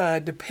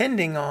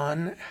 depending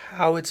on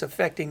how it's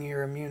affecting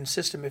your immune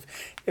system,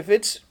 if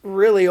it's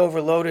really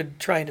overloaded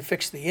trying to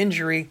fix the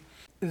injury,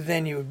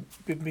 then you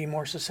would be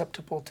more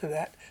susceptible to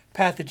that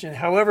pathogen.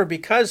 However,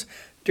 because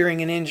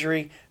during an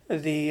injury,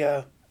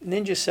 the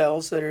ninja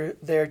cells that are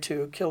there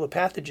to kill the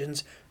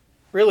pathogens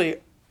really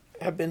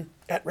have been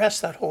at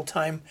rest that whole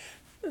time.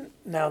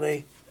 Now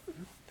they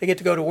get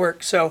to go to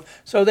work. So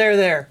they're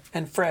there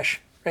and fresh,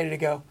 ready to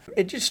go.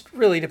 It just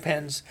really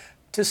depends.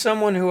 To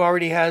someone who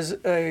already has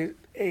a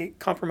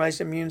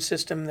compromised immune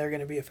system, they're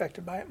going to be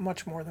affected by it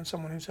much more than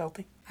someone who's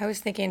healthy. I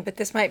was thinking, but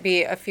this might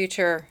be a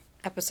future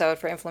episode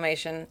for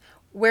inflammation.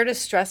 Where does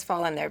stress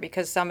fall in there?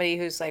 Because somebody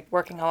who's like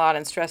working a lot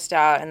and stressed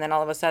out, and then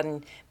all of a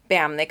sudden,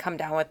 bam, they come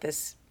down with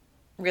this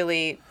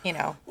really,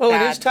 Well,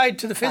 it is tied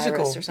to the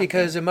physical virus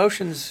because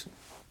emotions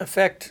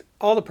affect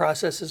all the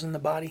processes in the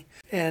body.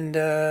 And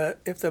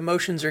if the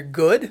emotions are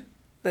good,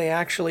 they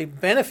actually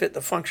benefit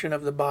the function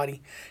of the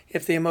body.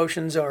 If the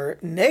emotions are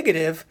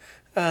negative,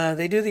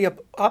 they do the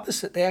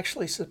opposite. They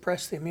actually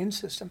suppress the immune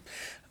system.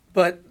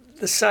 But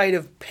the side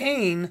of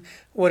pain,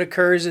 what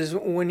occurs is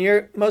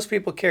when most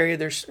people carry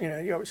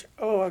you always,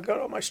 I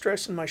got all my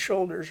stress in my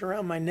shoulders,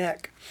 around my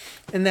neck.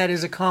 And that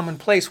is a common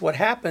place. What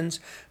happens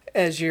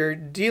as you're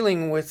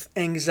dealing with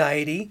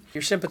anxiety,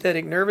 your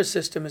sympathetic nervous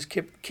system is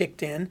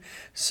kicked in.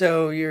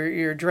 So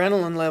your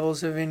adrenaline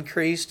levels have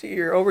increased.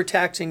 You're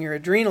overtaxing your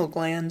adrenal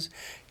glands.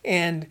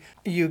 And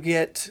you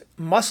get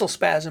muscle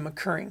spasm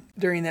occurring.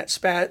 During that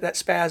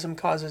spasm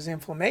causes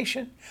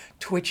inflammation,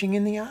 twitching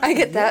in the eye. I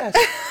get that.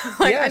 Yes.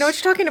 I know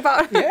what you're talking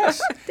about.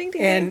 Yes. Ding,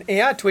 ding,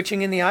 And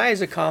twitching in the eye is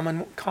a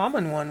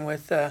common one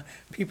with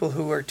people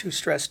who are too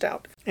stressed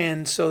out.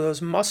 And so those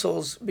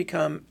muscles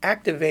become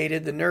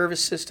activated, the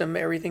nervous system,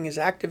 everything is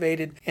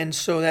activated, and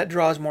so that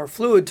draws more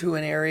fluid to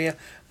an area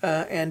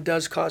and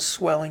does cause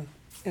swelling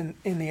in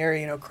the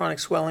area. Chronic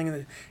swelling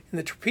in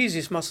the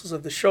trapezius muscles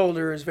of the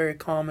shoulder is very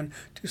common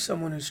to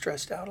someone who's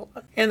stressed out a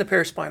lot, and the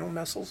paraspinal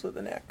muscles of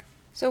the neck.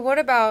 So what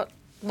about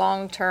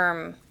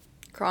long-term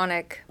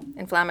chronic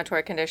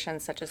inflammatory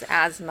conditions such as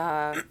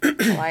asthma,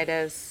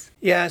 colitis?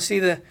 Yeah, see,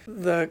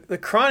 the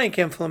chronic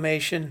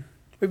inflammation,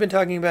 we've been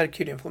talking about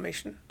acute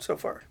inflammation so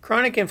far.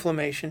 Chronic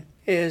inflammation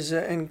is,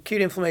 and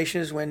acute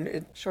inflammation is when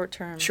it...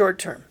 Short-term.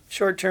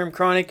 Short-term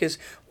chronic is,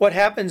 what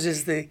happens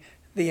is the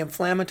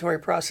inflammatory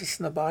process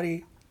in the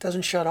body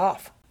doesn't shut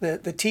off.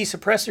 The T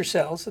suppressor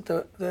cells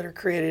that are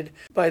created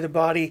by the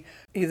body,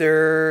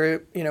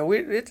 either,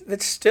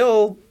 it's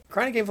still,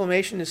 chronic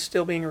inflammation is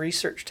still being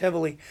researched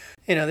heavily.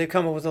 They've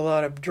come up with a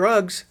lot of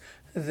drugs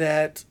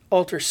that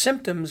alter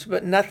symptoms,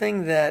 but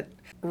nothing that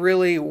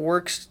really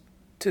works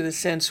to the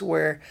sense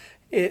where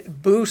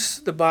it boosts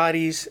the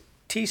body's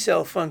T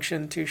cell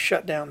function to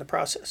shut down the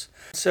process.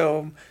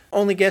 So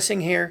only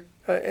guessing here,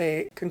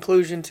 a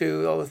conclusion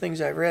to all the things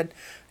I've read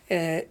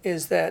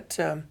is that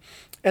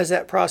as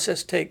that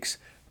process takes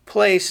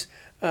place,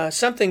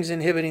 something's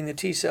inhibiting the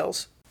T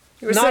cells.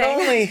 Not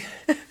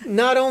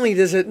only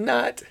does it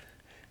not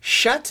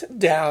shut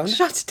down,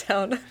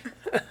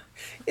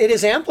 it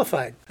is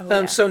amplified.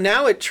 So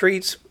now it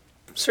treats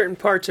certain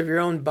parts of your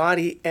own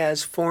body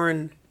as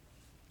foreign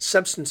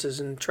substances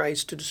and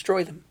tries to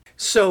destroy them.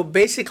 So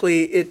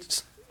basically,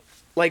 it's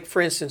like,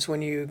 for instance,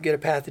 when you get a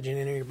pathogen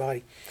in your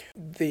body,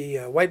 the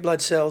white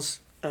blood cells,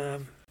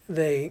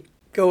 they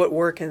go at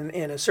work, and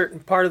a certain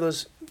part of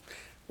those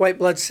white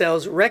blood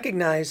cells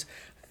recognize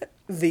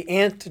the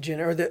antigen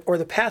or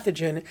the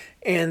pathogen,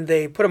 and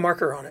they put a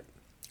marker on it.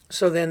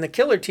 So then the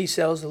killer T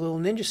cells, the little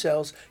ninja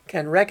cells,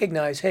 can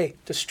recognize, hey,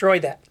 destroy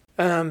that.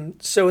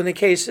 So in the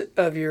case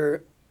of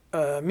your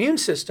immune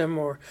system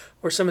or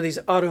some of these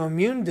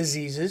autoimmune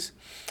diseases,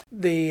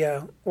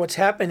 the what's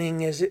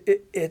happening is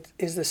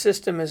the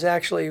system is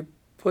actually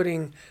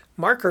putting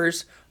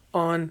markers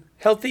on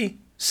healthy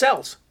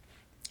cells,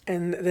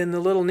 and then the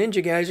little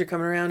ninja guys are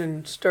coming around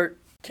and start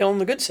killing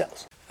the good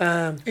cells.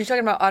 Are you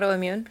talking about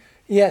autoimmune?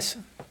 Yes.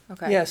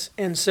 Okay. Yes,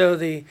 and so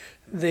the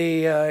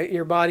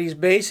your body's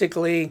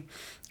basically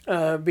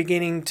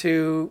beginning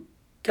to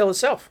kill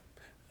itself,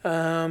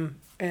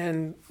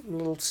 and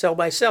little cell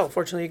by cell.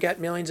 Fortunately, you got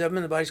millions of them,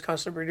 and the body's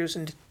constantly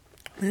producing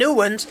new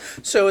ones.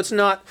 So it's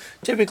not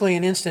typically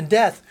an instant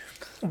death,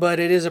 but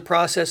it is a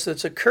process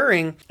that's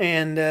occurring.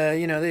 And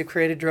they've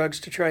created drugs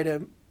to try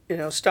to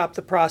stop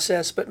the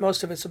process, but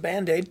most of it's a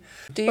Band-Aid.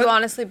 Do you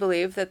honestly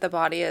believe that the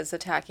body is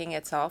attacking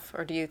itself,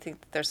 or do you think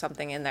that there's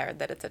something in there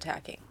that it's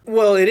attacking?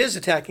 Well, it is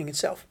attacking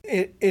itself.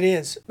 It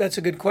is. That's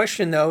a good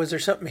question, though. Is there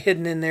something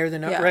hidden in there they're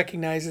not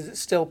recognized? Is it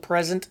still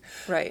present?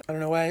 Right. I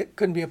don't know why it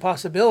couldn't be a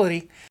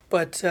possibility,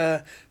 but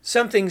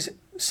something's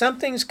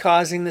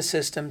causing the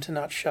system to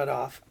not shut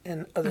off,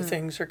 and other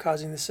things are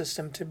causing the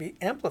system to be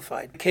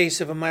amplified. In the case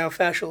of a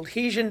myofascial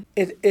adhesion,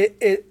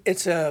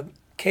 it's a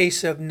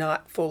case of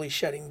not fully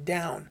shutting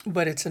down,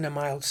 but it's in a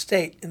mild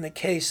state. In the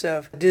case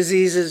of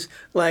diseases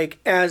like,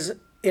 as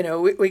you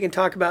know, we can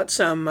talk about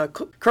some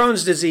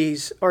Crohn's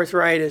disease,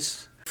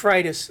 arthritis,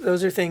 nephritis.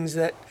 Those are things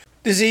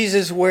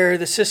diseases where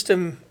the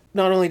system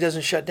not only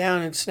doesn't shut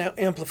down, it's now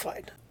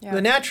amplified. Yeah.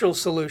 The natural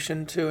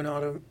solution to an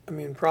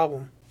autoimmune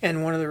problem,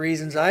 and one of the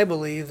reasons I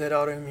believe that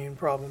autoimmune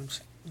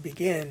problems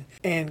begin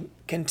and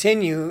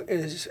continue,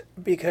 is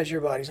because your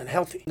body's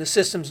unhealthy. The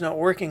system's not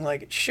working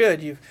like it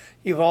should.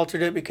 You've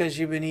altered it because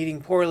you've been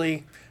eating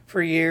poorly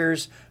for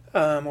years,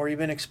 or you've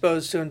been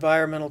exposed to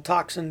environmental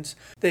toxins.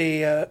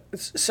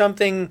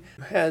 Something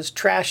has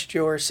trashed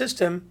your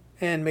system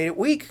and made it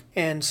weak,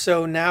 and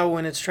so now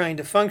when it's trying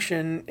to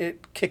function,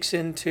 it kicks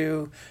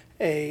into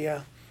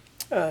a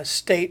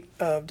state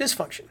of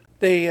dysfunction.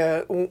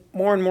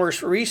 More and more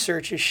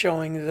research is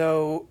showing,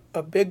 though,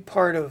 a big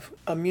part of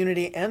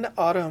immunity and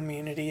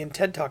autoimmunity, and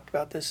Ted talked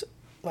about this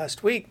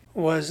last week,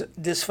 was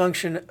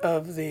dysfunction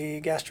of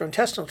the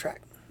gastrointestinal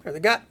tract, or the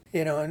gut,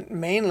 and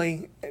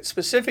mainly,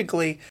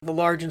 specifically, the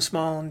large and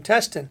small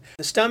intestine.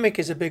 The stomach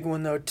is a big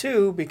one, though,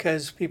 too,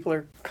 because people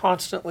are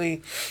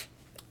constantly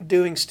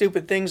doing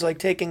stupid things like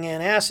taking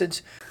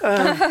antacids.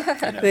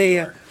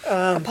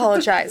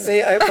 Apologize.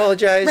 I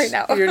apologize. Right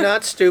now. You're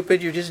not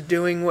stupid. You're just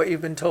doing what you've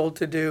been told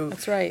to do.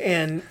 That's right.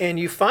 And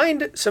you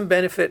find some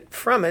benefit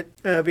from it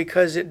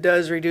because it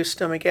does reduce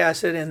stomach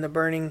acid and the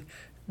burning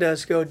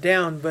does go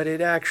down, but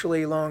it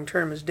actually long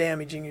term is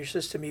damaging your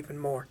system even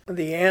more.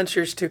 The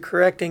answers to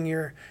correcting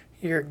your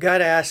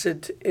gut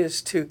acid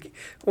is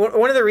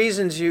one of the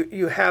reasons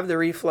you have the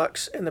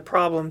reflux and the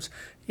problems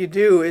you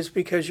do is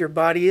because your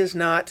body is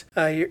not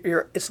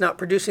it's not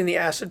producing the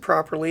acid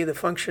properly. The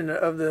function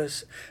of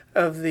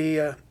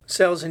the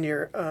cells in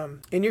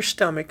your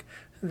stomach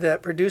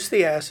that produce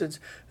the acids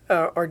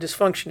are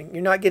dysfunctioning.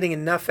 You're not getting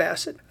enough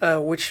acid,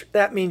 which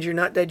that means you're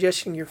not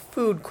digesting your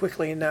food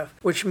quickly enough,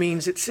 which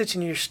means it sits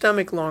in your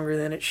stomach longer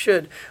than it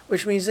should,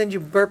 which means then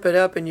you burp it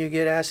up and you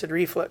get acid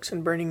reflux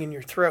and burning in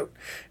your throat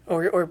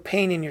or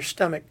pain in your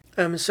stomach.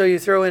 So you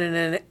throw in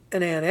an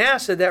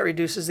antacid, that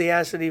reduces the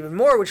acid even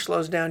more, which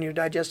slows down your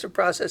digestive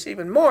process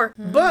even more.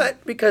 Mm-hmm.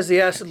 But because the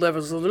acid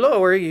levels are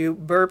lower, you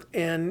burp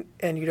and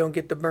you don't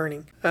get the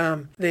burning.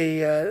 And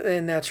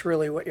that's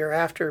really what you're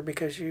after,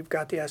 because you've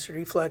got the acid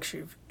reflux,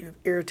 you've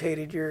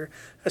irritated your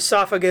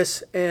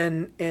esophagus,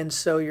 and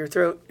so your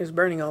throat is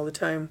burning all the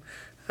time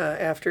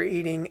after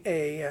eating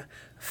a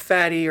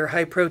fatty or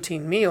high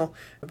protein meal,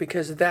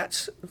 because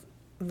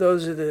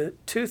those are the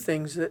two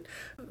things that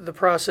the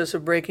process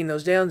of breaking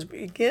those down,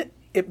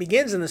 it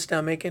begins in the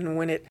stomach, and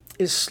when it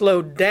is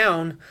slowed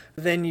down,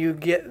 then you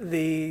get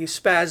the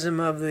spasm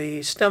of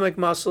the stomach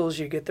muscles,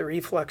 you get the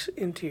reflux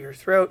into your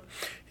throat,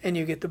 and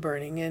you get the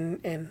burning.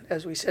 And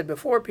as we said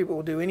before, people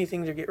will do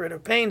anything to get rid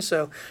of pain,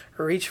 so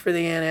reach for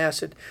the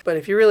antacid. But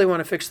if you really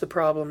want to fix the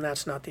problem,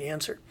 that's not the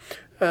answer.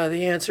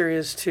 The answer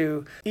is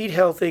to eat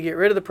healthy, get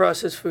rid of the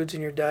processed foods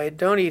in your diet,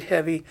 don't eat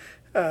heavy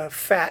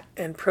fat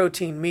and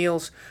protein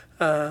meals,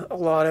 a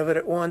lot of it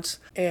at once,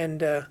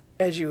 and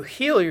as you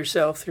heal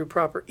yourself through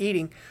proper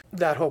eating,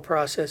 that whole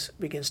process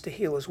begins to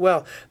heal as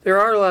well. There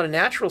are a lot of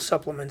natural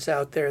supplements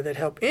out there that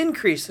help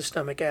increase the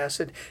stomach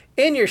acid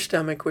in your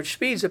stomach, which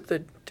speeds up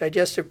the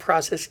digestive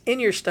process in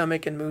your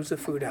stomach and moves the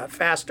food out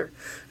faster.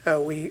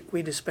 We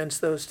dispense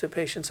those to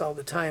patients all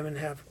the time and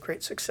have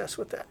great success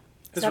with that.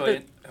 Go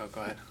ahead.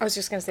 I was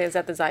just going to say, is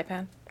that the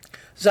Zypan?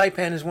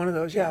 Zypan is one of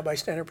those, by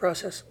standard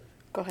process.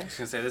 Go ahead. I was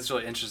going to say, this is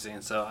really interesting.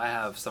 So I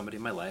have somebody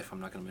in my life, I'm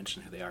not going to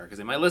mention who they are because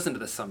they might listen to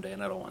this someday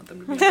and I don't want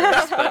them to be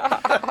embarrassed,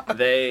 but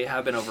they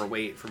have been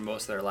overweight for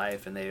most of their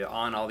life, and they're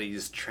on all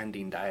these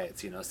trending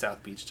diets,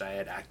 South Beach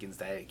diet, Atkins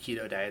diet,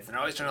 keto diets, and they're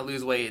always trying to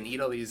lose weight and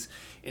eat all these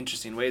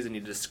interesting ways. And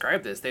you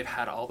describe this, they've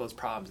had all those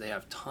problems. They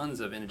have tons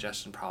of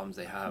indigestion problems.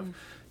 They have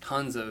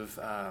tons of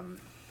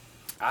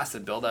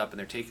acid buildup, and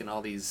they're taking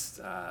all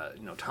these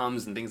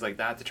Tums and things like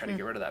that to try to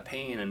get rid of that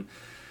pain.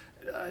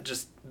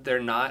 just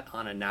they're not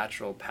on a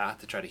natural path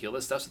to try to heal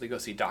this stuff, so they go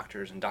see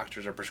doctors, and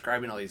doctors are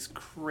prescribing all these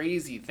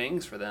crazy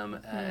things for them,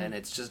 and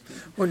it's just...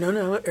 Well,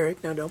 no,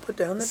 Eric, now don't put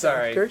down the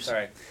doctors.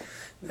 Sorry.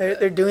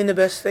 They're doing the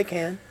best they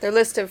can. Their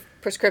list of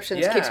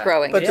prescriptions keeps Yeah.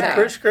 growing. But the Yeah.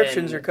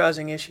 prescriptions And- are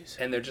causing issues.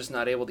 And they're just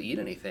not able to eat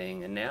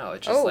anything, and now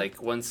it's just Oh.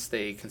 like once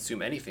they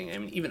consume anything, I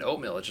mean, even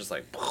oatmeal, it's just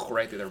like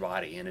right through their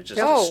body, and it just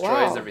Oh, destroys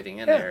wow. everything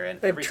in Yeah, there. And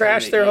they've every time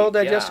trashed they their whole eat-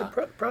 digestive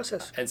yeah.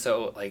 process. And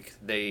so, like,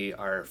 they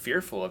are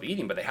fearful of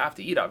eating, but they have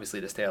to eat,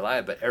 obviously, to stay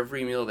alive. But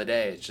every meal of the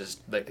day, it's just,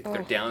 like,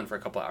 they're down for a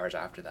couple hours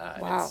after that.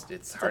 And Wow. It's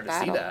It's hard a to see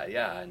battle. that,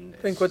 yeah. And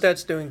Think what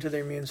that's doing to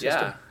their immune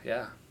system.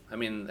 Yeah. I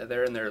mean,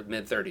 they're in their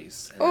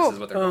mid-30s, and Oh. this is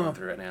what they're going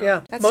through right now.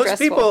 Yeah, That's most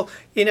stressful. people,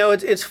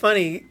 it's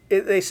funny.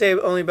 They say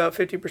only about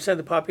 50% of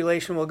the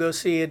population will go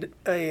see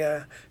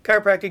a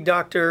chiropractic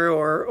doctor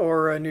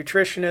or a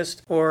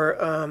nutritionist or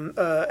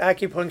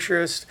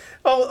acupuncturist.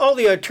 All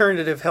the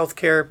alternative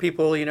healthcare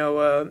people,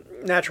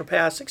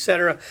 naturopaths,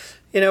 etc.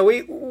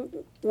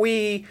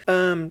 We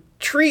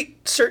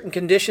treat certain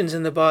conditions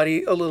in the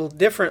body a little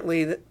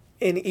differently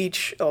in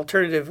each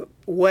alternative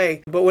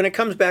way. But when it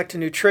comes back to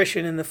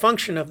nutrition and the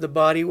function of the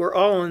body, we're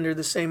all under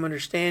the same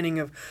understanding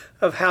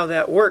of how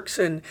that works.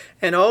 And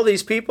all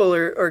these people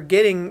are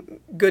getting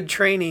good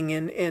training.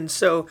 And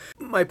so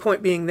my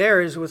point being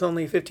there is with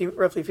only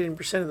roughly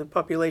 15% of the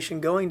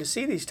population going to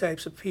see these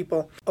types of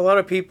people, a lot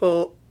of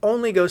people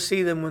only go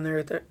see them when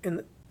they're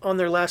on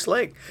their last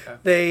leg. Okay.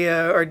 They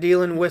are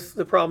dealing with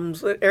the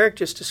problems that Eric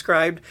just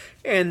described,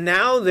 and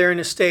now they're in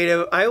a state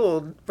of, I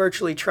will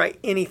virtually try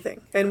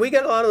anything. And we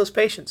got a lot of those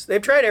patients.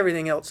 They've tried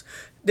everything else.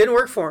 Didn't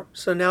work for them.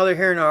 So now they're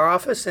here in our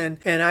office, and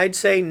I'd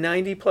say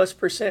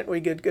 90+%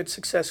 we get good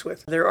success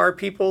with. There are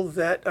people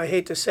that, I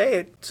hate to say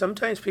it,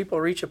 sometimes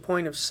people reach a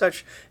point of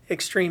such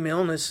extreme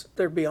illness,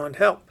 they're beyond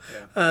help.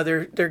 Yeah.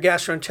 Their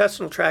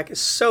gastrointestinal tract is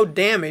so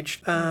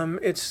damaged,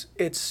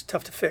 it's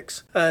tough to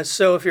fix.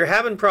 So if you're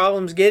having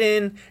problems, get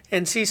in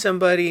and see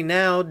somebody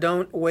now.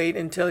 Don't wait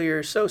until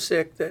you're so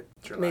sick that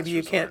Your maybe last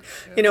you can't.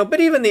 resort, yeah.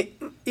 But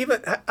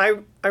even I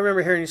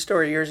remember hearing a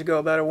story years ago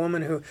about a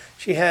woman who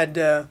she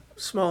had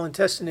small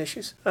intestine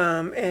issues,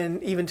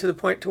 and even to the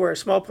point to where a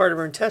small part of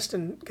her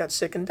intestine got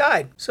sick and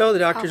died. So the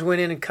doctors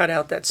went in and cut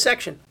out that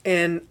section,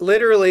 and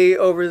literally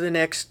over the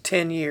next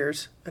 10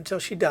 years until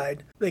she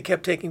died, they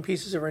kept taking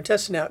pieces of her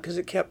intestine out because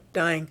it kept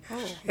dying,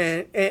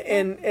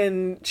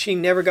 and she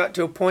never got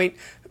to a point.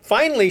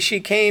 Finally, she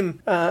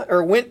came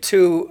or went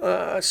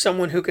to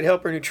someone who could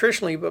help her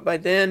nutritionally, but by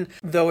then,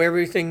 though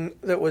everything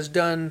that was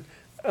done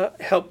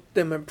helped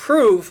them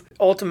improve,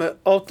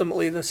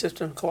 ultimately the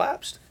system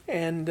collapsed.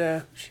 And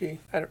I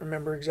don't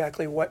remember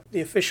exactly what the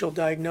official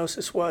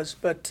diagnosis was,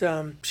 but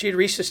she had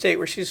reached a state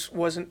where she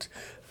wasn't,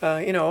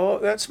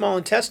 that small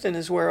intestine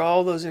is where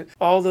all those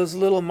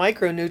little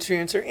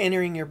micronutrients are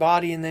entering your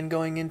body and then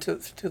going into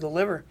the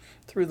liver,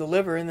 through the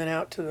liver, and then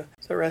out to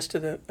the rest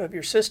of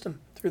your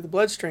system through the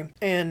bloodstream.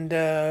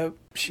 And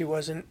she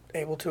wasn't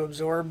able to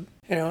absorb,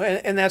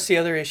 and that's the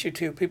other issue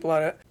too. A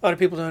lot of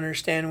people don't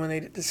understand when they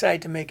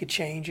decide to make a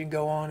change and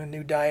go on a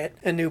new diet,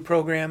 a new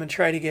program, and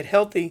try to get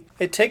healthy.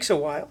 It takes a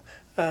while.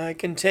 It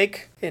can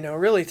take,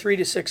 really 3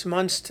 to 6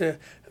 months to.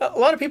 A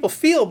lot of people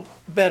feel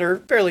better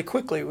fairly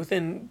quickly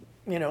within,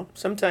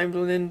 sometimes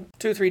within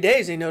 2-3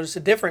 days they notice a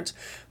difference.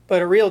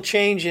 But a real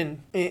change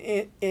in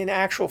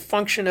actual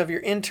function of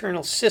your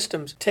internal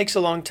systems takes a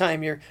long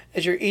time.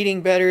 As you're eating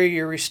better,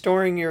 you're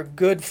restoring your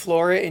good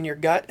flora in your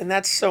gut, and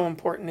that's so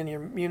important in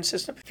your immune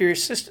system.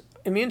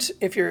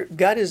 If your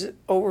gut is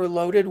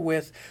overloaded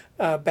with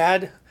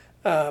bad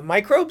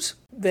microbes,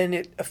 then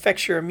it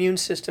affects your immune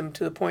system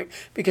to the point,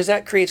 because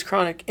that creates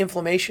chronic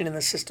inflammation in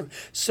the system.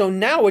 So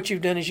now what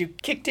you've done is you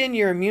kicked in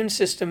your immune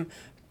system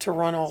to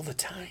run all the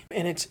time,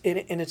 and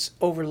it's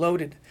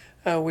overloaded.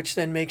 Which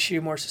then makes you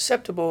more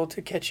susceptible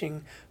to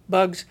catching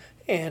bugs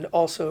and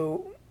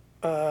also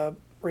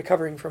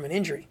recovering from an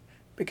injury,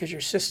 because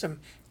your system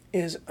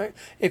is,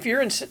 if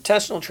your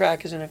intestinal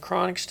tract is in a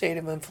chronic state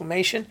of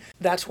inflammation,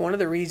 that's one of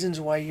the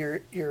reasons why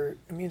your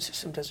immune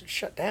system doesn't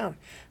shut down.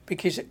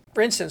 Because,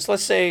 for instance,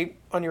 let's say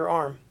on your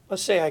arm,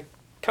 let's say I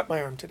cut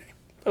my arm today,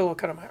 put a little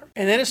cut on my arm,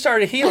 and then it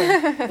started healing,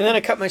 and then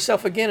I cut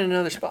myself again in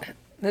another spot, and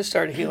then it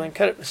started healing,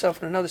 cut it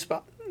myself in another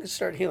spot. It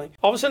started healing.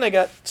 All of a sudden, I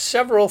got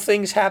several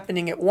things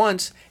happening at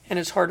once, and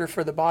it's harder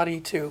for the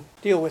body to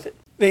deal with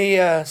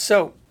it.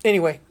 So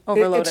anyway,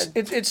 Overloaded.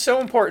 It's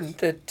so important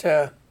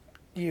that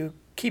you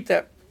keep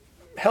that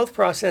health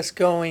process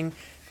going,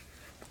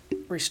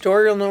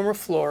 restore your normal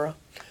flora,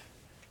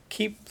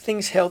 keep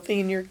things healthy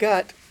in your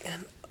gut,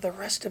 and the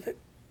rest of it,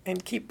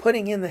 and keep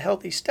putting in the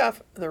healthy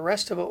stuff. The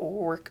rest of it will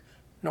work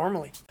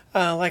normally.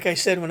 Like I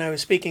said when I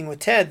was speaking with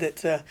Ted,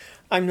 that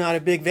I'm not a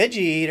big veggie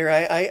eater.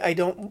 I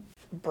don't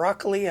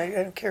broccoli. I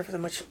don't care for the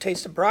much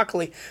taste of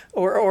broccoli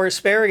or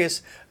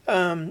asparagus.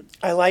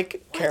 I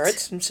like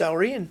carrots and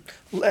celery and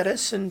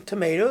lettuce and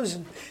tomatoes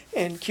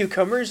and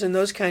cucumbers and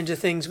those kinds of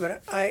things.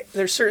 But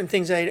there's certain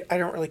things I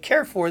don't really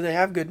care for that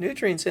have good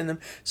nutrients in them.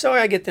 So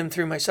I get them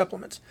through my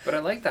supplements. But I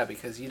like that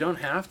because you don't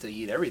have to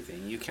eat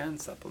everything. You can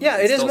supplement. Yeah,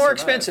 it is still more survive.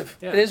 expensive.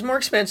 Yeah. It is more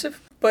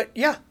expensive. But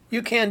yeah,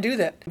 you can do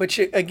that. But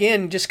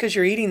again, just because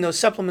you're eating those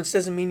supplements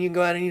doesn't mean you can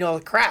go out and eat all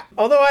the crap.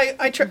 Although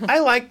I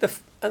like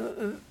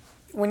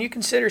when you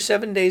consider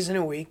 7 days in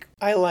a week,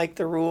 I like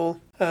the rule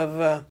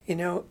of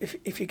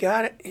if you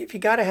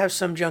gotta have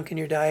some junk in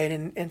your diet,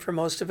 and for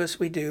most of us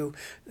we do.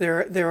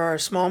 There are a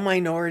small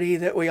minority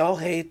that we all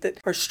hate that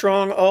are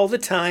strong all the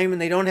time,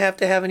 and they don't have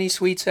to have any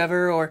sweets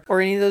ever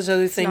or any of those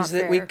other things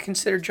that we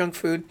consider junk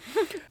food.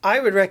 I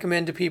would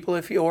recommend to people,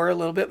 if you're a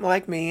little bit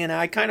like me, and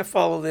I kind of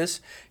follow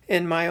this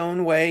in my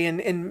own way,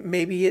 and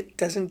maybe it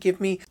doesn't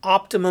give me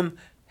optimum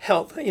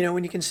health.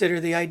 When you consider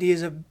the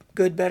ideas of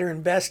good, better,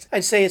 and best,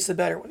 I'd say it's the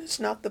better one. It's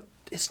not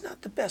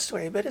the best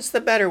way, but it's the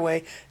better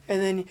way.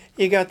 And then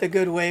you got the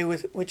good way,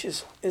 which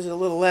is a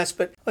little less.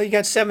 But you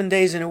got 7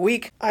 days in a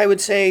week. I would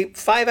say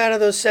 5 out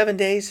of those 7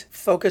 days,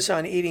 focus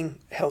on eating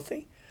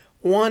healthy.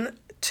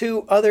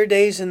 1-2 other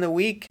days in the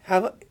week,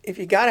 if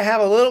you got to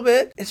have a little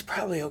bit, it's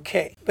probably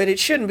okay. But it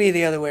shouldn't be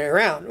the other way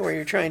around, where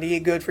you're trying to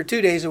eat good for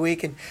 2 days a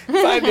week and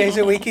 5 days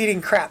a week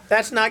eating crap.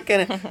 That's not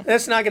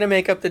gonna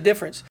make up the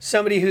difference.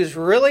 Somebody who's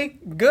really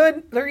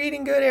good, they're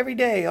eating good every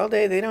day, all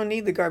day. They don't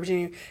need the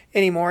garbage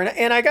anymore.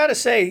 And I got to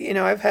say,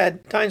 I've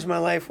had times in my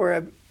life where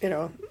I've,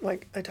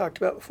 like I talked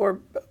about before,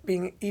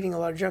 eating a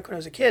lot of junk when I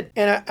was a kid.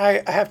 And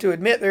I have to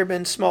admit, there have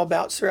been small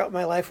bouts throughout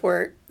my life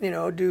where,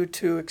 due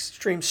to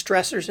extreme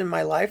stressors in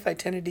my life, I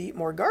tended to eat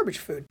more garbage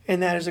food.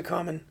 And that is a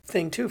common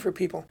thing too for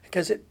people,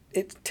 because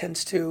it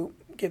tends to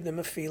give them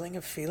a feeling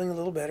of feeling a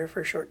little better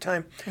for a short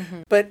time.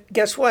 Mm-hmm. But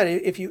guess what?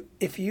 If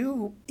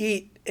you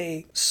eat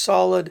a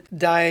solid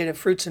diet of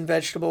fruits and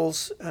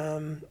vegetables,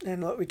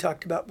 and what we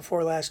talked about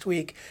before last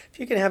week, if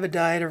you can have a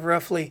diet of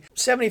roughly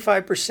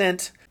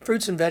 75%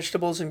 fruits and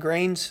vegetables and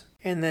grains,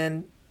 and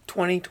then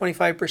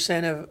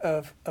 20-25%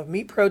 of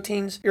meat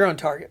proteins, you're on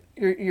target.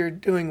 You're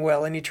doing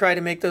well, and you try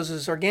to make those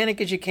as organic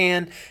as you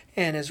can,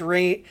 and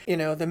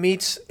the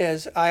meats,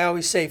 as I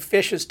always say,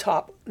 fish is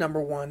top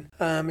number one.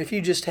 If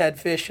you just had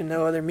fish and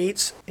no other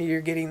meats, you're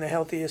getting the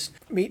healthiest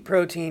meat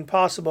protein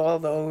possible,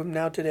 although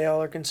now today all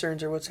our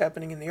concerns are what's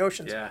happening in the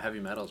oceans. Yeah, heavy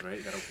metals, right?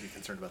 You gotta be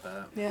concerned about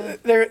that. Yeah.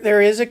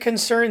 There is a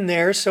concern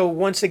there, so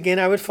once again,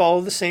 I would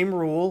follow the same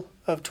rule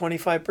of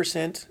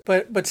 25%,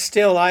 but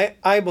still,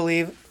 I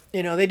believe,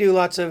 they do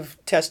lots of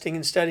testing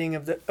and studying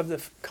of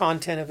the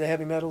content of the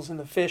heavy metals in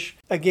the fish.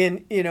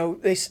 Again,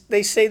 they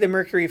say the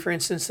mercury, for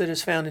instance, that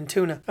is found in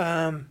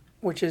tuna,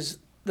 which is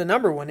the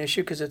number one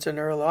issue because it's a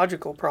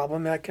neurological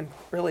problem that can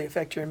really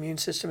affect your immune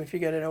system if you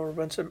get an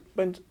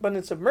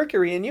overabundance of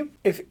mercury in you.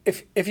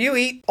 If you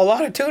eat a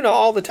lot of tuna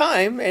all the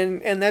time,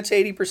 and that's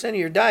 80% of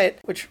your diet,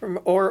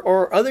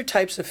 or other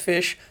types of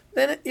fish,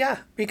 then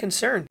be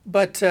concerned.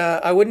 But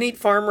I wouldn't eat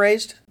farm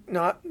raised.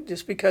 Not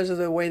just because of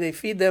the way they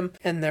feed them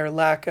and their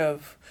lack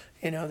of,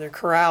 they're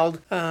corralled.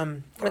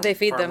 What do they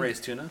feed them?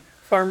 Farm-raised tuna?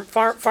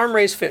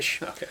 Farm-raised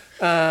fish. Okay.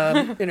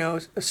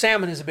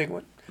 Salmon is a big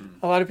one.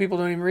 A lot of people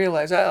don't even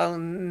realize. I'll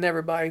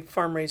never buy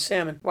farm-raised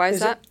salmon. Why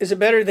is that? Is it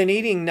better than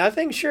eating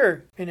nothing?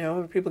 Sure.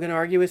 People can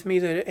argue with me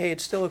that, hey,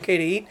 it's still okay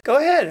to eat. Go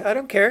ahead. I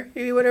don't care.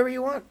 You eat whatever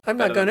you want. I'm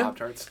not going to.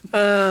 Pop-Tarts?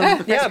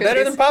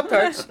 Better than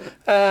Pop-Tarts.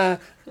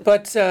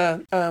 But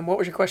what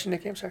was your question,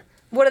 Nikki? I'm sorry.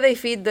 What do they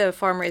feed the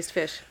farm-raised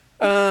fish?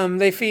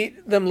 They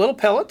feed them little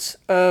pellets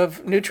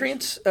of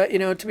nutrients.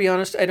 To be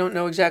honest, I don't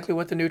know exactly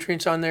what the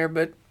nutrients on there,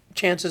 but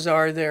chances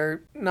are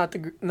they're not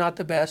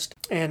the best.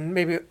 And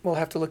maybe we'll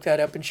have to look that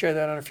up and share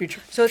that on a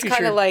future. So it's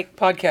kind of like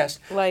podcast,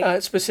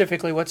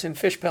 specifically what's in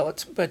fish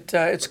pellets. But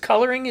its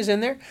coloring is in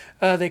there.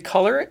 They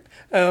color it.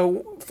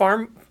 A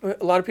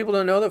lot of people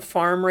don't know that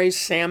farm-raised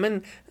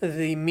salmon,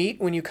 the meat,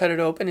 when you cut it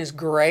open, is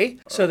gray.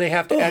 So they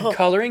have to add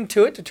coloring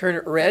to it to turn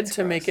it red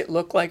to make it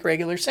look like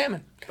regular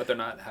salmon. But they're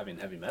not having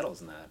heavy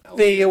metals in that.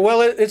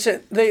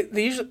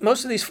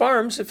 Most of these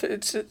farms,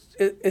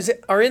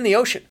 are in the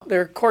ocean.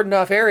 They're cordoned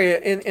off area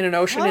in an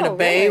ocean, in a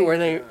bay,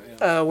 really?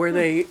 where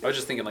they I was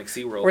just thinking like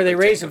SeaWorld, where they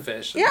raise them.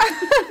 Fish. Yeah.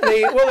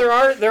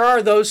 There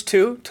are those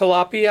too.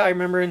 Tilapia. I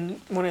remember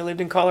when I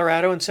lived in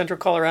Colorado, in central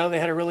Colorado, they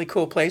had a really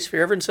cool place. If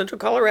you're ever in central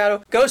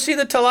Colorado, go see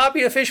the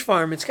tilapia fish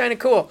farm. It's kind of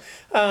cool.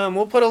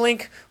 We'll put a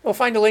link. We'll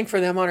find a link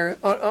for them on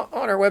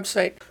our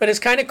website. But it's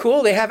kind of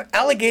cool. They have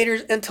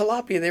alligators and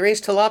tilapia. They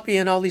raise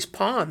tilapia in all these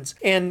ponds.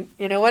 And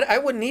you know what? I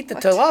wouldn't eat the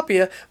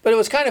tilapia, but it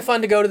was kind of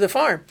fun to go to the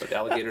farm. But the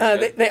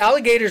alligators. The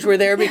alligators were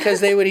there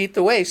because they would eat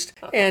the waste,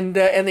 and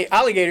the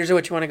alligators are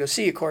what you want to go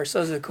see. Of course,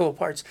 those are the cool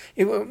parts.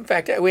 In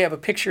fact, we have a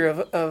picture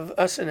of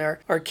us and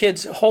our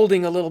kids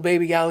holding a little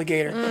baby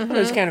alligator. Mm-hmm. It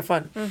was kind of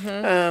fun.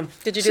 Mm-hmm.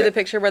 Did you do the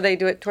picture where they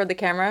do it toward the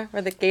camera,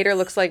 where the gator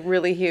looks like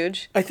really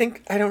huge? I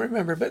don't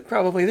remember, but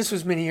probably this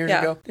was many years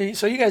ago.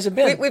 So you guys have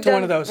been We've to done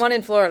one of those. One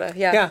in Florida,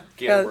 yeah.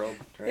 Gator World.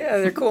 right? Yeah,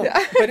 they're cool.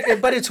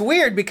 But it's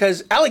weird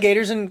because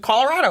alligators in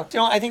Colorado.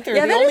 I think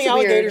they're the only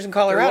alligators in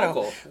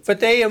Colorado. But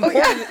they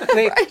imported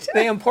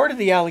they imported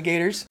the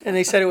alligators, and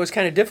they said it was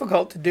kind of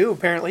difficult to do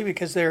apparently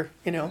because they're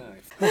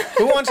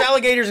who wants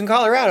alligators in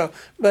Colorado?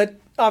 But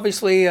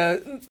obviously,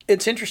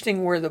 it's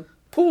interesting where the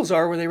pools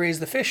are, where they raise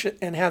the fish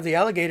and have the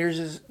alligators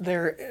is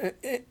their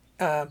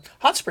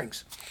hot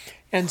springs,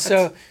 and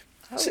so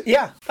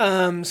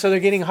they're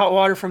getting hot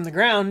water from the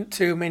ground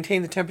to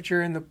maintain the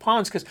temperature in the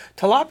ponds because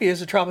tilapia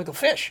is a tropical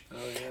fish.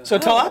 So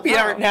tilapia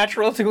aren't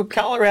natural to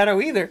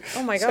Colorado either.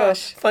 Oh my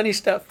gosh. So, funny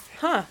stuff.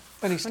 Huh.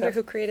 Funny I stuff. wonder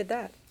who created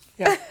that.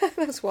 Yeah.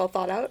 That's well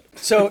thought out.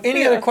 So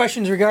any other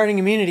questions regarding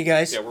immunity,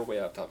 guys? Yeah, we're way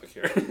off topic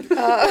here. No, but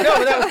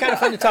that was kind of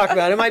fun to talk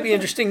about. It might be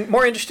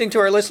more interesting to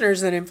our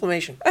listeners than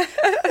inflammation.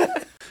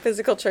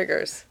 Physical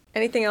triggers.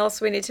 Anything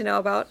else we need to know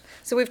about?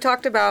 So we've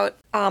talked about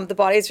the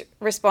body's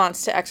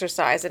response to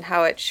exercise and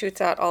how it shoots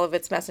out all of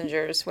its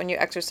messengers when you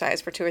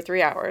exercise for 2 or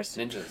 3 hours.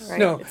 Ninjas. Right?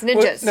 No, It's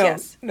ninjas,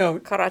 yes. No,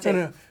 Karate.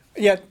 No.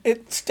 Yeah,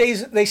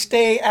 they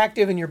stay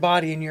active in your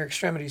body and your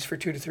extremities for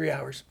 2 to 3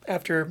 hours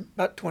after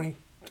about 20,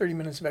 30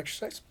 minutes of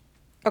exercise.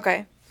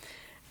 Okay.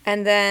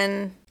 And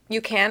then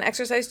you can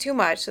exercise too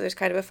much, so there's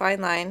kind of a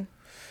fine line.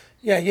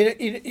 Yeah,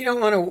 you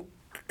don't want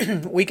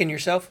to weaken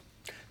yourself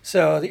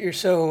so that you're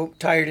so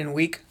tired and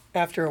weak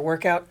after a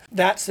workout.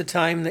 That's the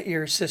time that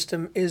your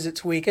system is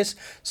its weakest.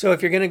 So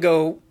if you're going to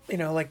go,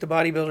 like the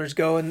bodybuilders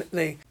go, and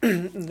they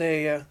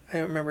I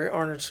remember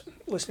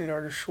listening to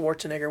Arnold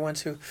Schwarzenegger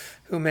once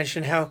who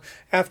mentioned how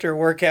after a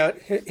workout,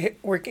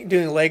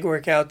 doing a leg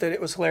workout, that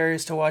it was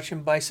hilarious to watch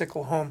him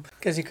bicycle home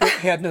because he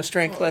had no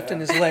strength left in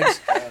his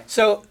legs.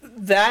 So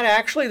that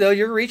actually, though,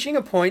 you're reaching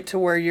a point to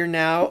where you're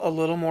now a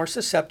little more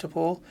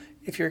susceptible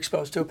if you're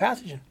exposed to a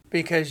pathogen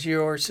because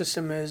your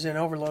system is in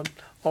overload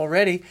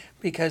already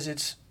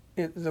because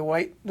the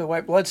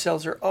white blood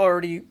cells are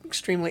already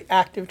extremely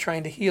active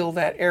trying to heal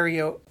that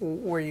area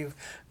where you've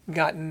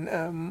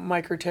gotten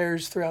micro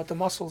tears throughout the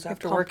muscles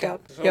after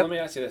workout. So let me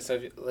ask you this.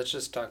 So let's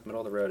just talk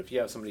middle of the road. If you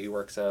have somebody who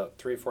works out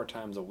 3 or 4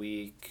 times a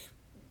week,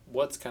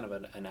 what's kind of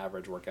an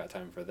average workout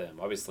time for them?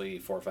 Obviously,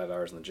 4 or 5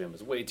 hours in the gym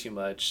is way too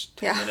much.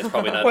 10 minutes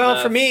probably not Well,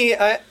 enough. for me,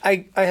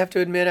 I have to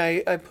admit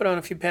I put on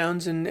a few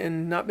pounds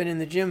and not been in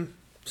the gym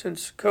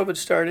since COVID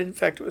started. In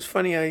fact, it was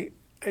funny.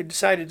 I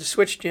decided to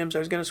switch gyms. I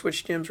was going to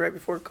switch gyms right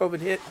before COVID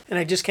hit, and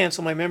I just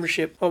canceled my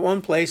membership at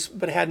one place,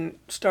 but hadn't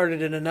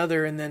started at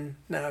another, and then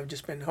now I've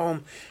just been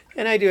home.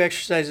 And I do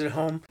exercise at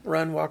home,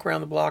 run, walk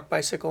around the block,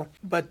 bicycle,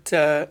 but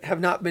have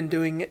not been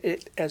doing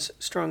it as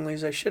strongly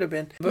as I should have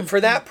been. But for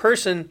that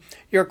person,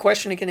 your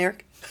question again,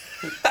 Eric?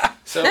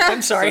 So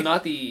I'm sorry. So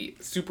not the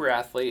super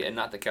athlete and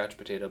not the couch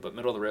potato, but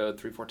middle of the road,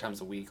 3-4 times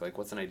a week. Like,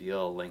 what's an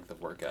ideal length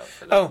of workout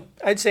for them? Oh,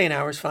 I'd say an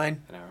hour's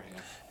fine. An hour,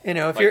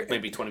 yeah. If Like you're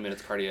maybe 20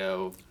 minutes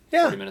cardio.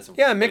 Yeah, 40 minutes of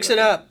mix it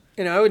up.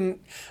 I wouldn't.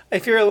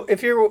 If you're the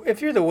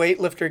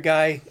weightlifter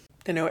guy,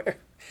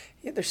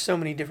 there's so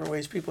many different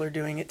ways people are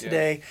doing it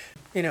today.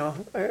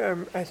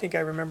 I think I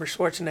remember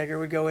Schwarzenegger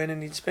would go in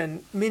and he'd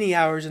spend many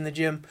hours in the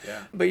gym.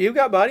 Yeah. But you've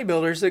got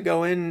bodybuilders that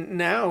go in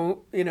now.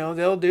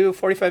 They'll do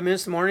 45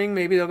 minutes in the morning.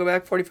 Maybe they'll go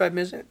back 45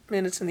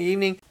 minutes in the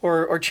evening,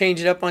 or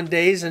change it up on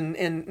days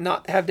and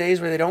not have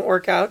days where they don't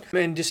work out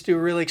and just do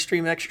really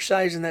extreme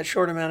exercise in that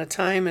short amount of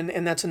time,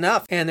 and that's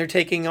enough. And they're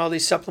taking all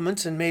these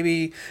supplements and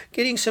maybe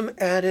getting some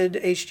added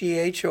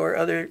HGH or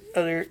other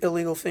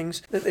illegal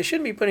things that they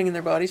shouldn't be putting in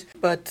their bodies.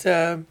 But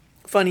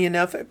funny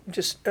enough,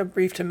 just a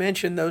brief to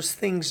mention, those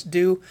things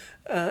do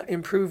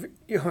improve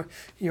your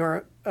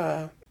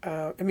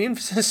immune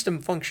system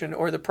function,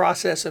 or the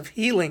process of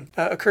healing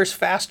occurs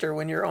faster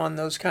when you're on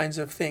those kinds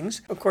of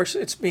things. Of course,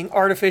 it's being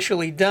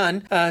artificially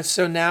done,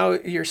 so now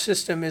your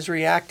system is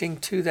reacting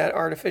to that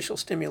artificial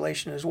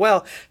stimulation as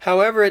well.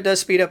 However, it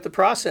does speed up the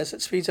process.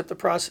 It speeds up the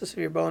process of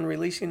your bone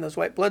releasing those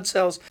white blood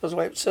cells,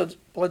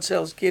 blood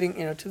cells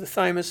getting to the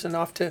thymus and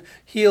off to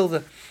heal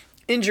the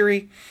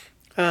injury.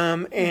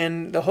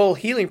 And the whole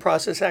healing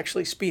process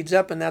actually speeds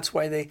up, and that's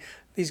why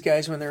these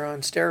guys, when they're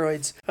on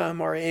steroids,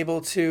 are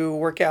able to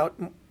work out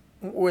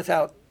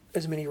without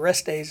as many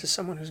rest days as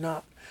someone who's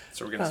not.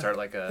 So we're going to start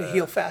like they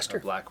heal faster.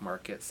 A black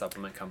market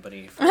supplement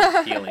company for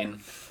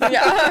healing.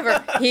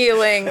 Yeah, for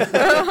healing. And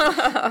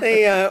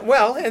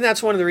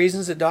that's one of the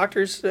reasons that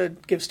doctors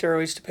give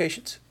steroids to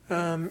patients.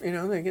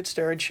 They get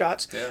steroid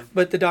shots,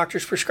 but the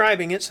doctor's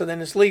prescribing it, so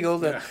then it's legal.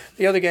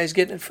 The other guy's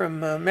getting it from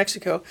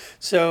Mexico,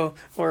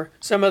 or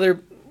some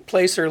other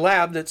place or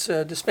lab that's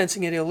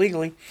dispensing it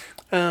illegally.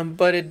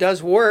 But it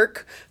does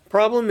work.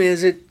 Problem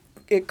is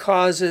it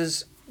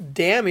causes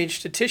damage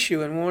to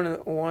tissue,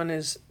 and one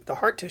is the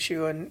heart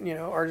tissue. And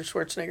Arnold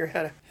Schwarzenegger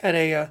had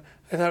a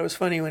I thought it was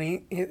funny when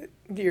he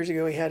years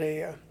ago he had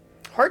a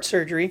heart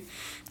surgery,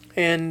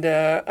 and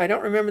I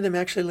don't remember them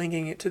actually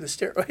linking it to the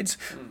steroids,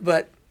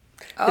 but.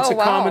 It's a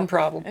common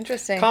problem.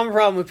 Interesting. Common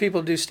problem with people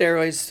who do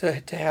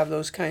steroids to have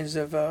those kinds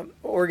of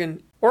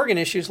organ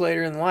issues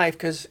later in life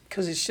because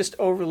it's just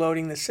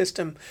overloading the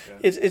system.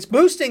 Yeah. It's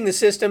boosting the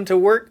system to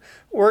work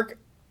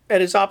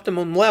at its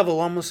optimum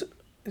level, almost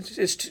it's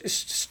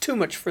just too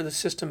much for the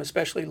system,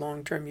 especially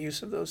long-term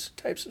use of those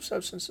types of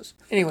substances.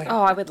 Anyway.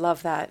 Oh, I would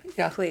love that.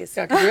 Yeah, Please.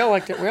 Yeah, because we all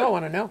like to. We all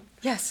want to know.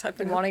 Yes, I've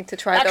been wanting to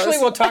try Actually,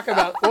 those.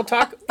 we'll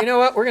talk. You know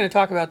what? We're going to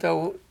talk about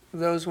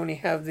those when we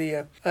have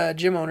the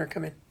gym owner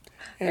come in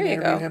and There you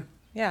interview go. him.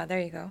 Yeah, there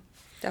you go.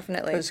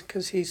 Definitely.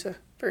 Because he's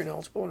very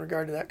knowledgeable in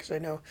regard to that. Because I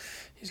know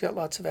he's got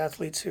lots of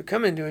athletes who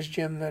come into his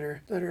gym that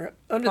are under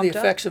the Pumped up?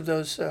 effects of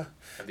those. Illegal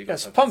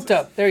Yes, pumped substances.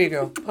 up. There you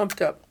go.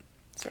 Pumped up.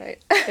 That's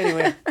right.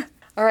 Anyway.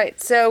 All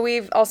right, so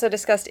we've also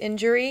discussed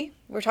injury.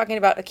 We're talking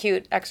about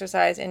acute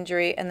exercise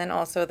injury and then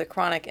also the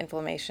chronic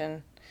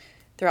inflammation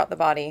throughout the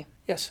body.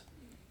 Yes.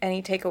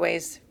 Any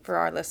takeaways for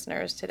our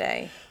listeners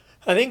today?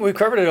 I think we've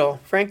covered it all,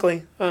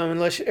 frankly.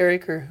 Unless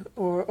Eric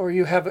or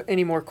you have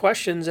any more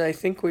questions, I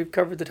think we've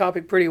covered the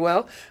topic pretty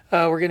well.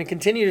 We're going to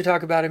continue to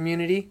talk about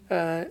immunity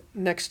on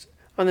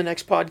the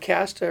next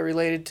podcast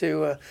related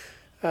to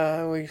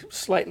we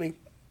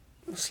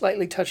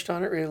slightly touched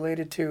on it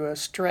related to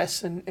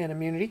stress and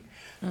immunity.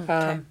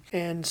 Okay.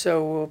 And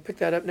so we'll pick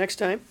that up next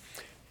time.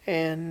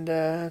 And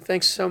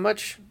thanks so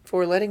much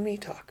for letting me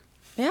talk.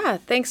 Yeah,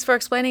 thanks for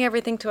explaining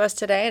everything to us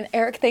today. And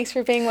Eric, thanks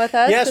for being with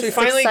us. Yes, This we is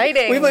finally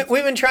exciting.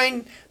 we've been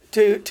trying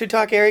to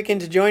talk Eric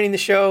into joining the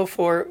show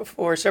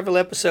for several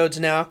episodes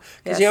now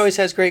because he Yes. always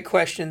has great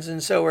questions,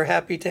 and so we're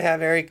happy to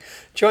have Eric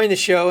join the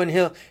show.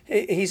 And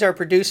he's our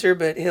producer,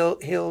 but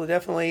he'll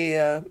definitely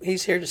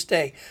he's here to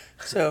stay.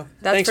 So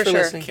That's thanks for for sure.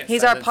 listening. Can't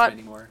He's our silence pod- me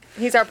anymore.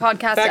 He's our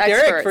podcast In fact,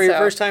 expert. Eric, for your so-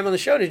 first time on the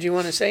show, did you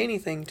want to say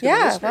anything to the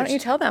Yeah, listeners? why don't you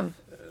tell them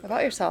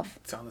about yourself?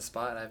 It's on the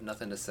spot. I have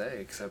nothing to say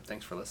except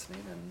thanks for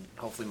listening, and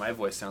hopefully my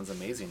voice sounds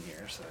amazing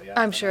here. So yeah.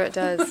 I'm sure it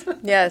does.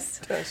 Yes.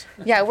 Yes.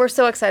 Yeah, we're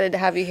so excited to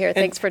have you here. And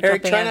Thanks for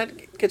Eric, jumping try in. not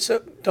to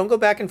get don't go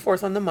back and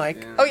forth on the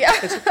mic. Oh, yeah.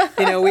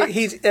 You know,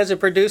 he's as a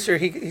producer,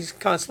 he's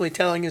constantly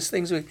telling us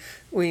things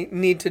we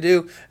need to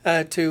do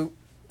to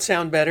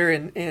sound better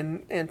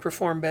and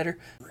perform better.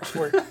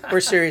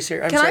 We're serious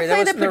here. I'm Can I sorry, play that the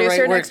wasn't the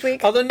producer right word. next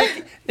week? Although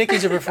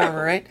Nikki's a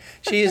performer, right?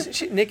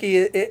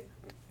 Nikki.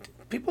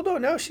 People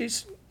don't know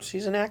she's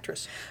an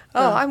actress.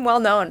 Oh, I'm well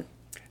known.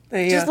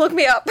 They, Just look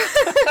me up.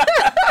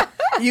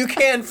 You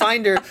can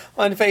find her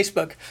on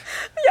Facebook.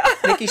 Yeah,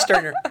 Nikki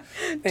Sterner.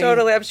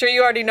 Totally. I'm sure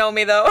you already know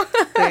me, though.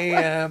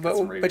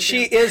 But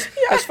she is,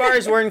 as far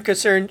as we're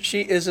concerned,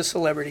 she is a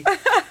celebrity,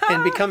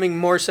 and becoming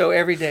more so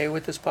every day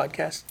with this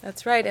podcast.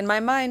 That's right. In my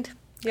mind.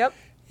 Yep.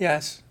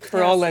 Yes,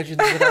 we're all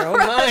legends in our own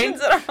mind.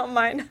 Legends in our own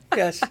mind.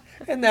 Yes,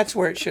 and that's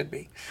where it should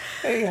be.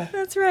 Yeah.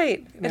 That's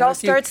right. It Now, all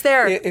if you- starts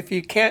there. If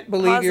you can't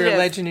believe you're a Positive.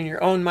 legend in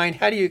your own mind,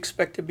 how do you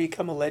expect to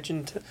become a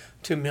legend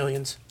to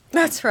millions?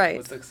 That's right.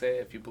 What's it say?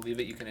 If you believe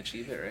it, you can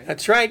achieve it, right?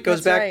 That's right.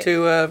 Goes That's back right.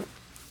 to.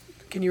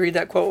 Can you read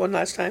that quote one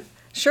last time?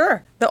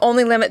 Sure. The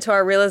only limit to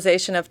our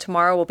realization of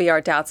tomorrow will be our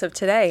doubts of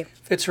today.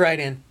 Fits right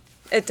in.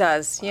 It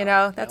does,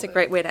 that's a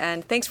great way to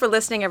end. Thanks for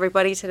listening,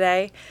 everybody,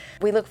 today.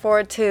 We look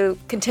forward to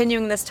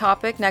continuing this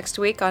topic next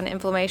week on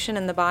inflammation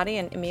in the body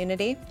and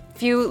immunity.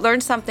 If you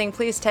learned something,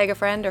 please tag a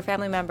friend or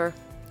family member.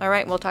 All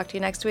right, we'll talk to you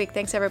next week.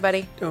 Thanks,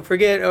 everybody. Don't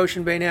forget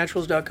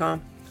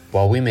oceanbaynaturals.com.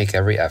 While we make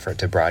every effort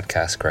to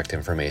broadcast correct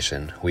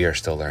information, we are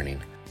still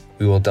learning.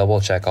 We will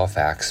double check all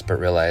facts, but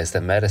realize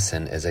that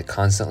medicine is a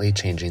constantly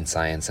changing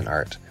science and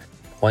art.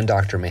 One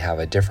doctor may have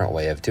a different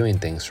way of doing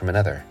things from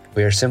another.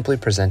 We are simply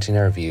presenting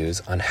our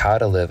views on how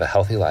to live a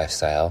healthy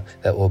lifestyle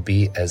that will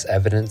be as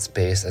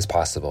evidence-based as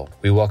possible.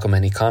 We welcome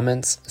any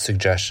comments,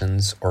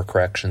 suggestions, or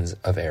corrections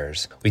of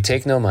errors. We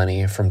take no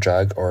money from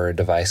drug or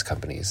device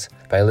companies.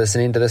 By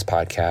listening to this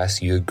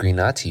podcast, you agree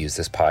not to use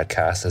this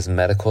podcast as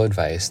medical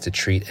advice to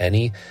treat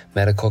any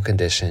medical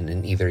condition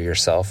in either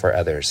yourself or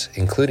others,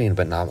 including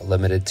but not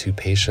limited to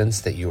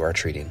patients that you are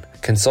treating.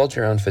 Consult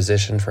your own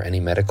physician for any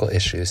medical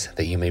issues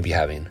that you may be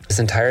having. This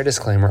entire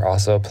disclaimer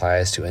also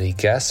applies to any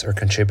guests or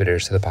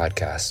contributors to the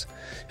podcast.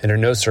 Under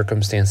no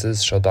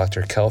circumstances shall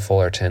Dr. Kel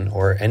Fullerton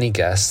or any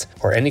guests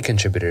or any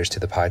contributors to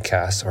the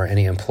podcast or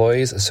any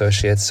employees,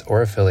 associates,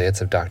 or affiliates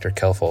of Dr.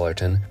 Kel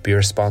Fullerton be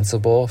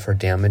responsible for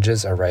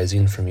damages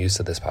arising from use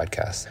of this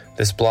podcast.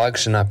 This blog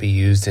should not be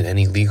used in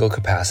any legal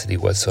capacity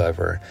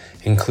whatsoever,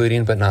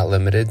 including but not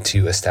limited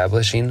to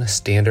establishing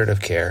standard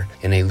of care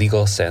in a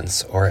legal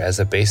sense or as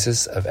a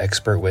basis of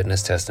expert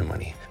witness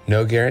testimony.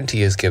 No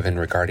guarantee is given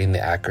regarding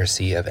the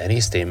accuracy of any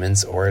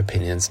statements or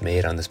opinions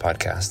made on this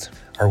podcast.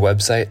 Our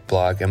website,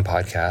 blog, and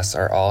podcasts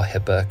are all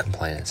HIPAA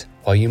compliant.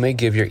 While you may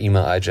give your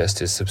email address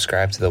to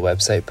subscribe to the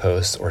website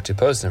post or to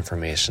post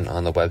information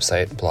on the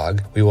website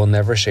blog, we will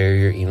never share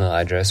your email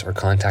address or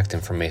contact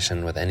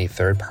information with any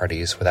third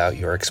parties without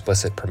your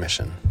explicit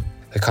permission.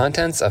 The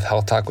contents of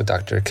Health Talk with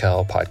Dr.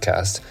 Kel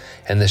podcast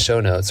and the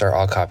show notes are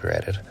all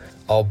copyrighted.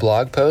 All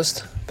blog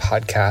posts,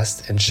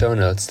 podcasts, and show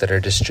notes that are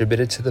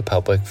distributed to the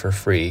public for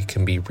free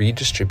can be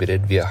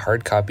redistributed via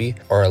hard copy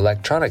or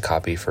electronic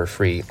copy for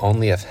free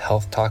only if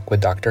Health Talk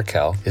with Dr.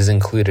 Kel is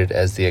included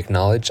as the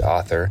acknowledged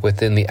author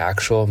within the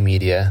actual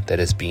media that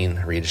is being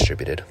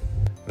redistributed.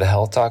 The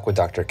Health Talk with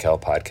Dr. Kel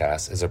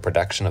podcast is a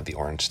production of the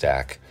Orange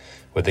Stack,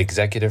 with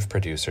executive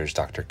producers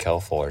Dr.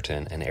 Kel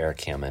Fullerton and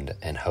Eric Hammond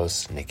and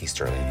hosts Nikki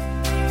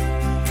Sterling.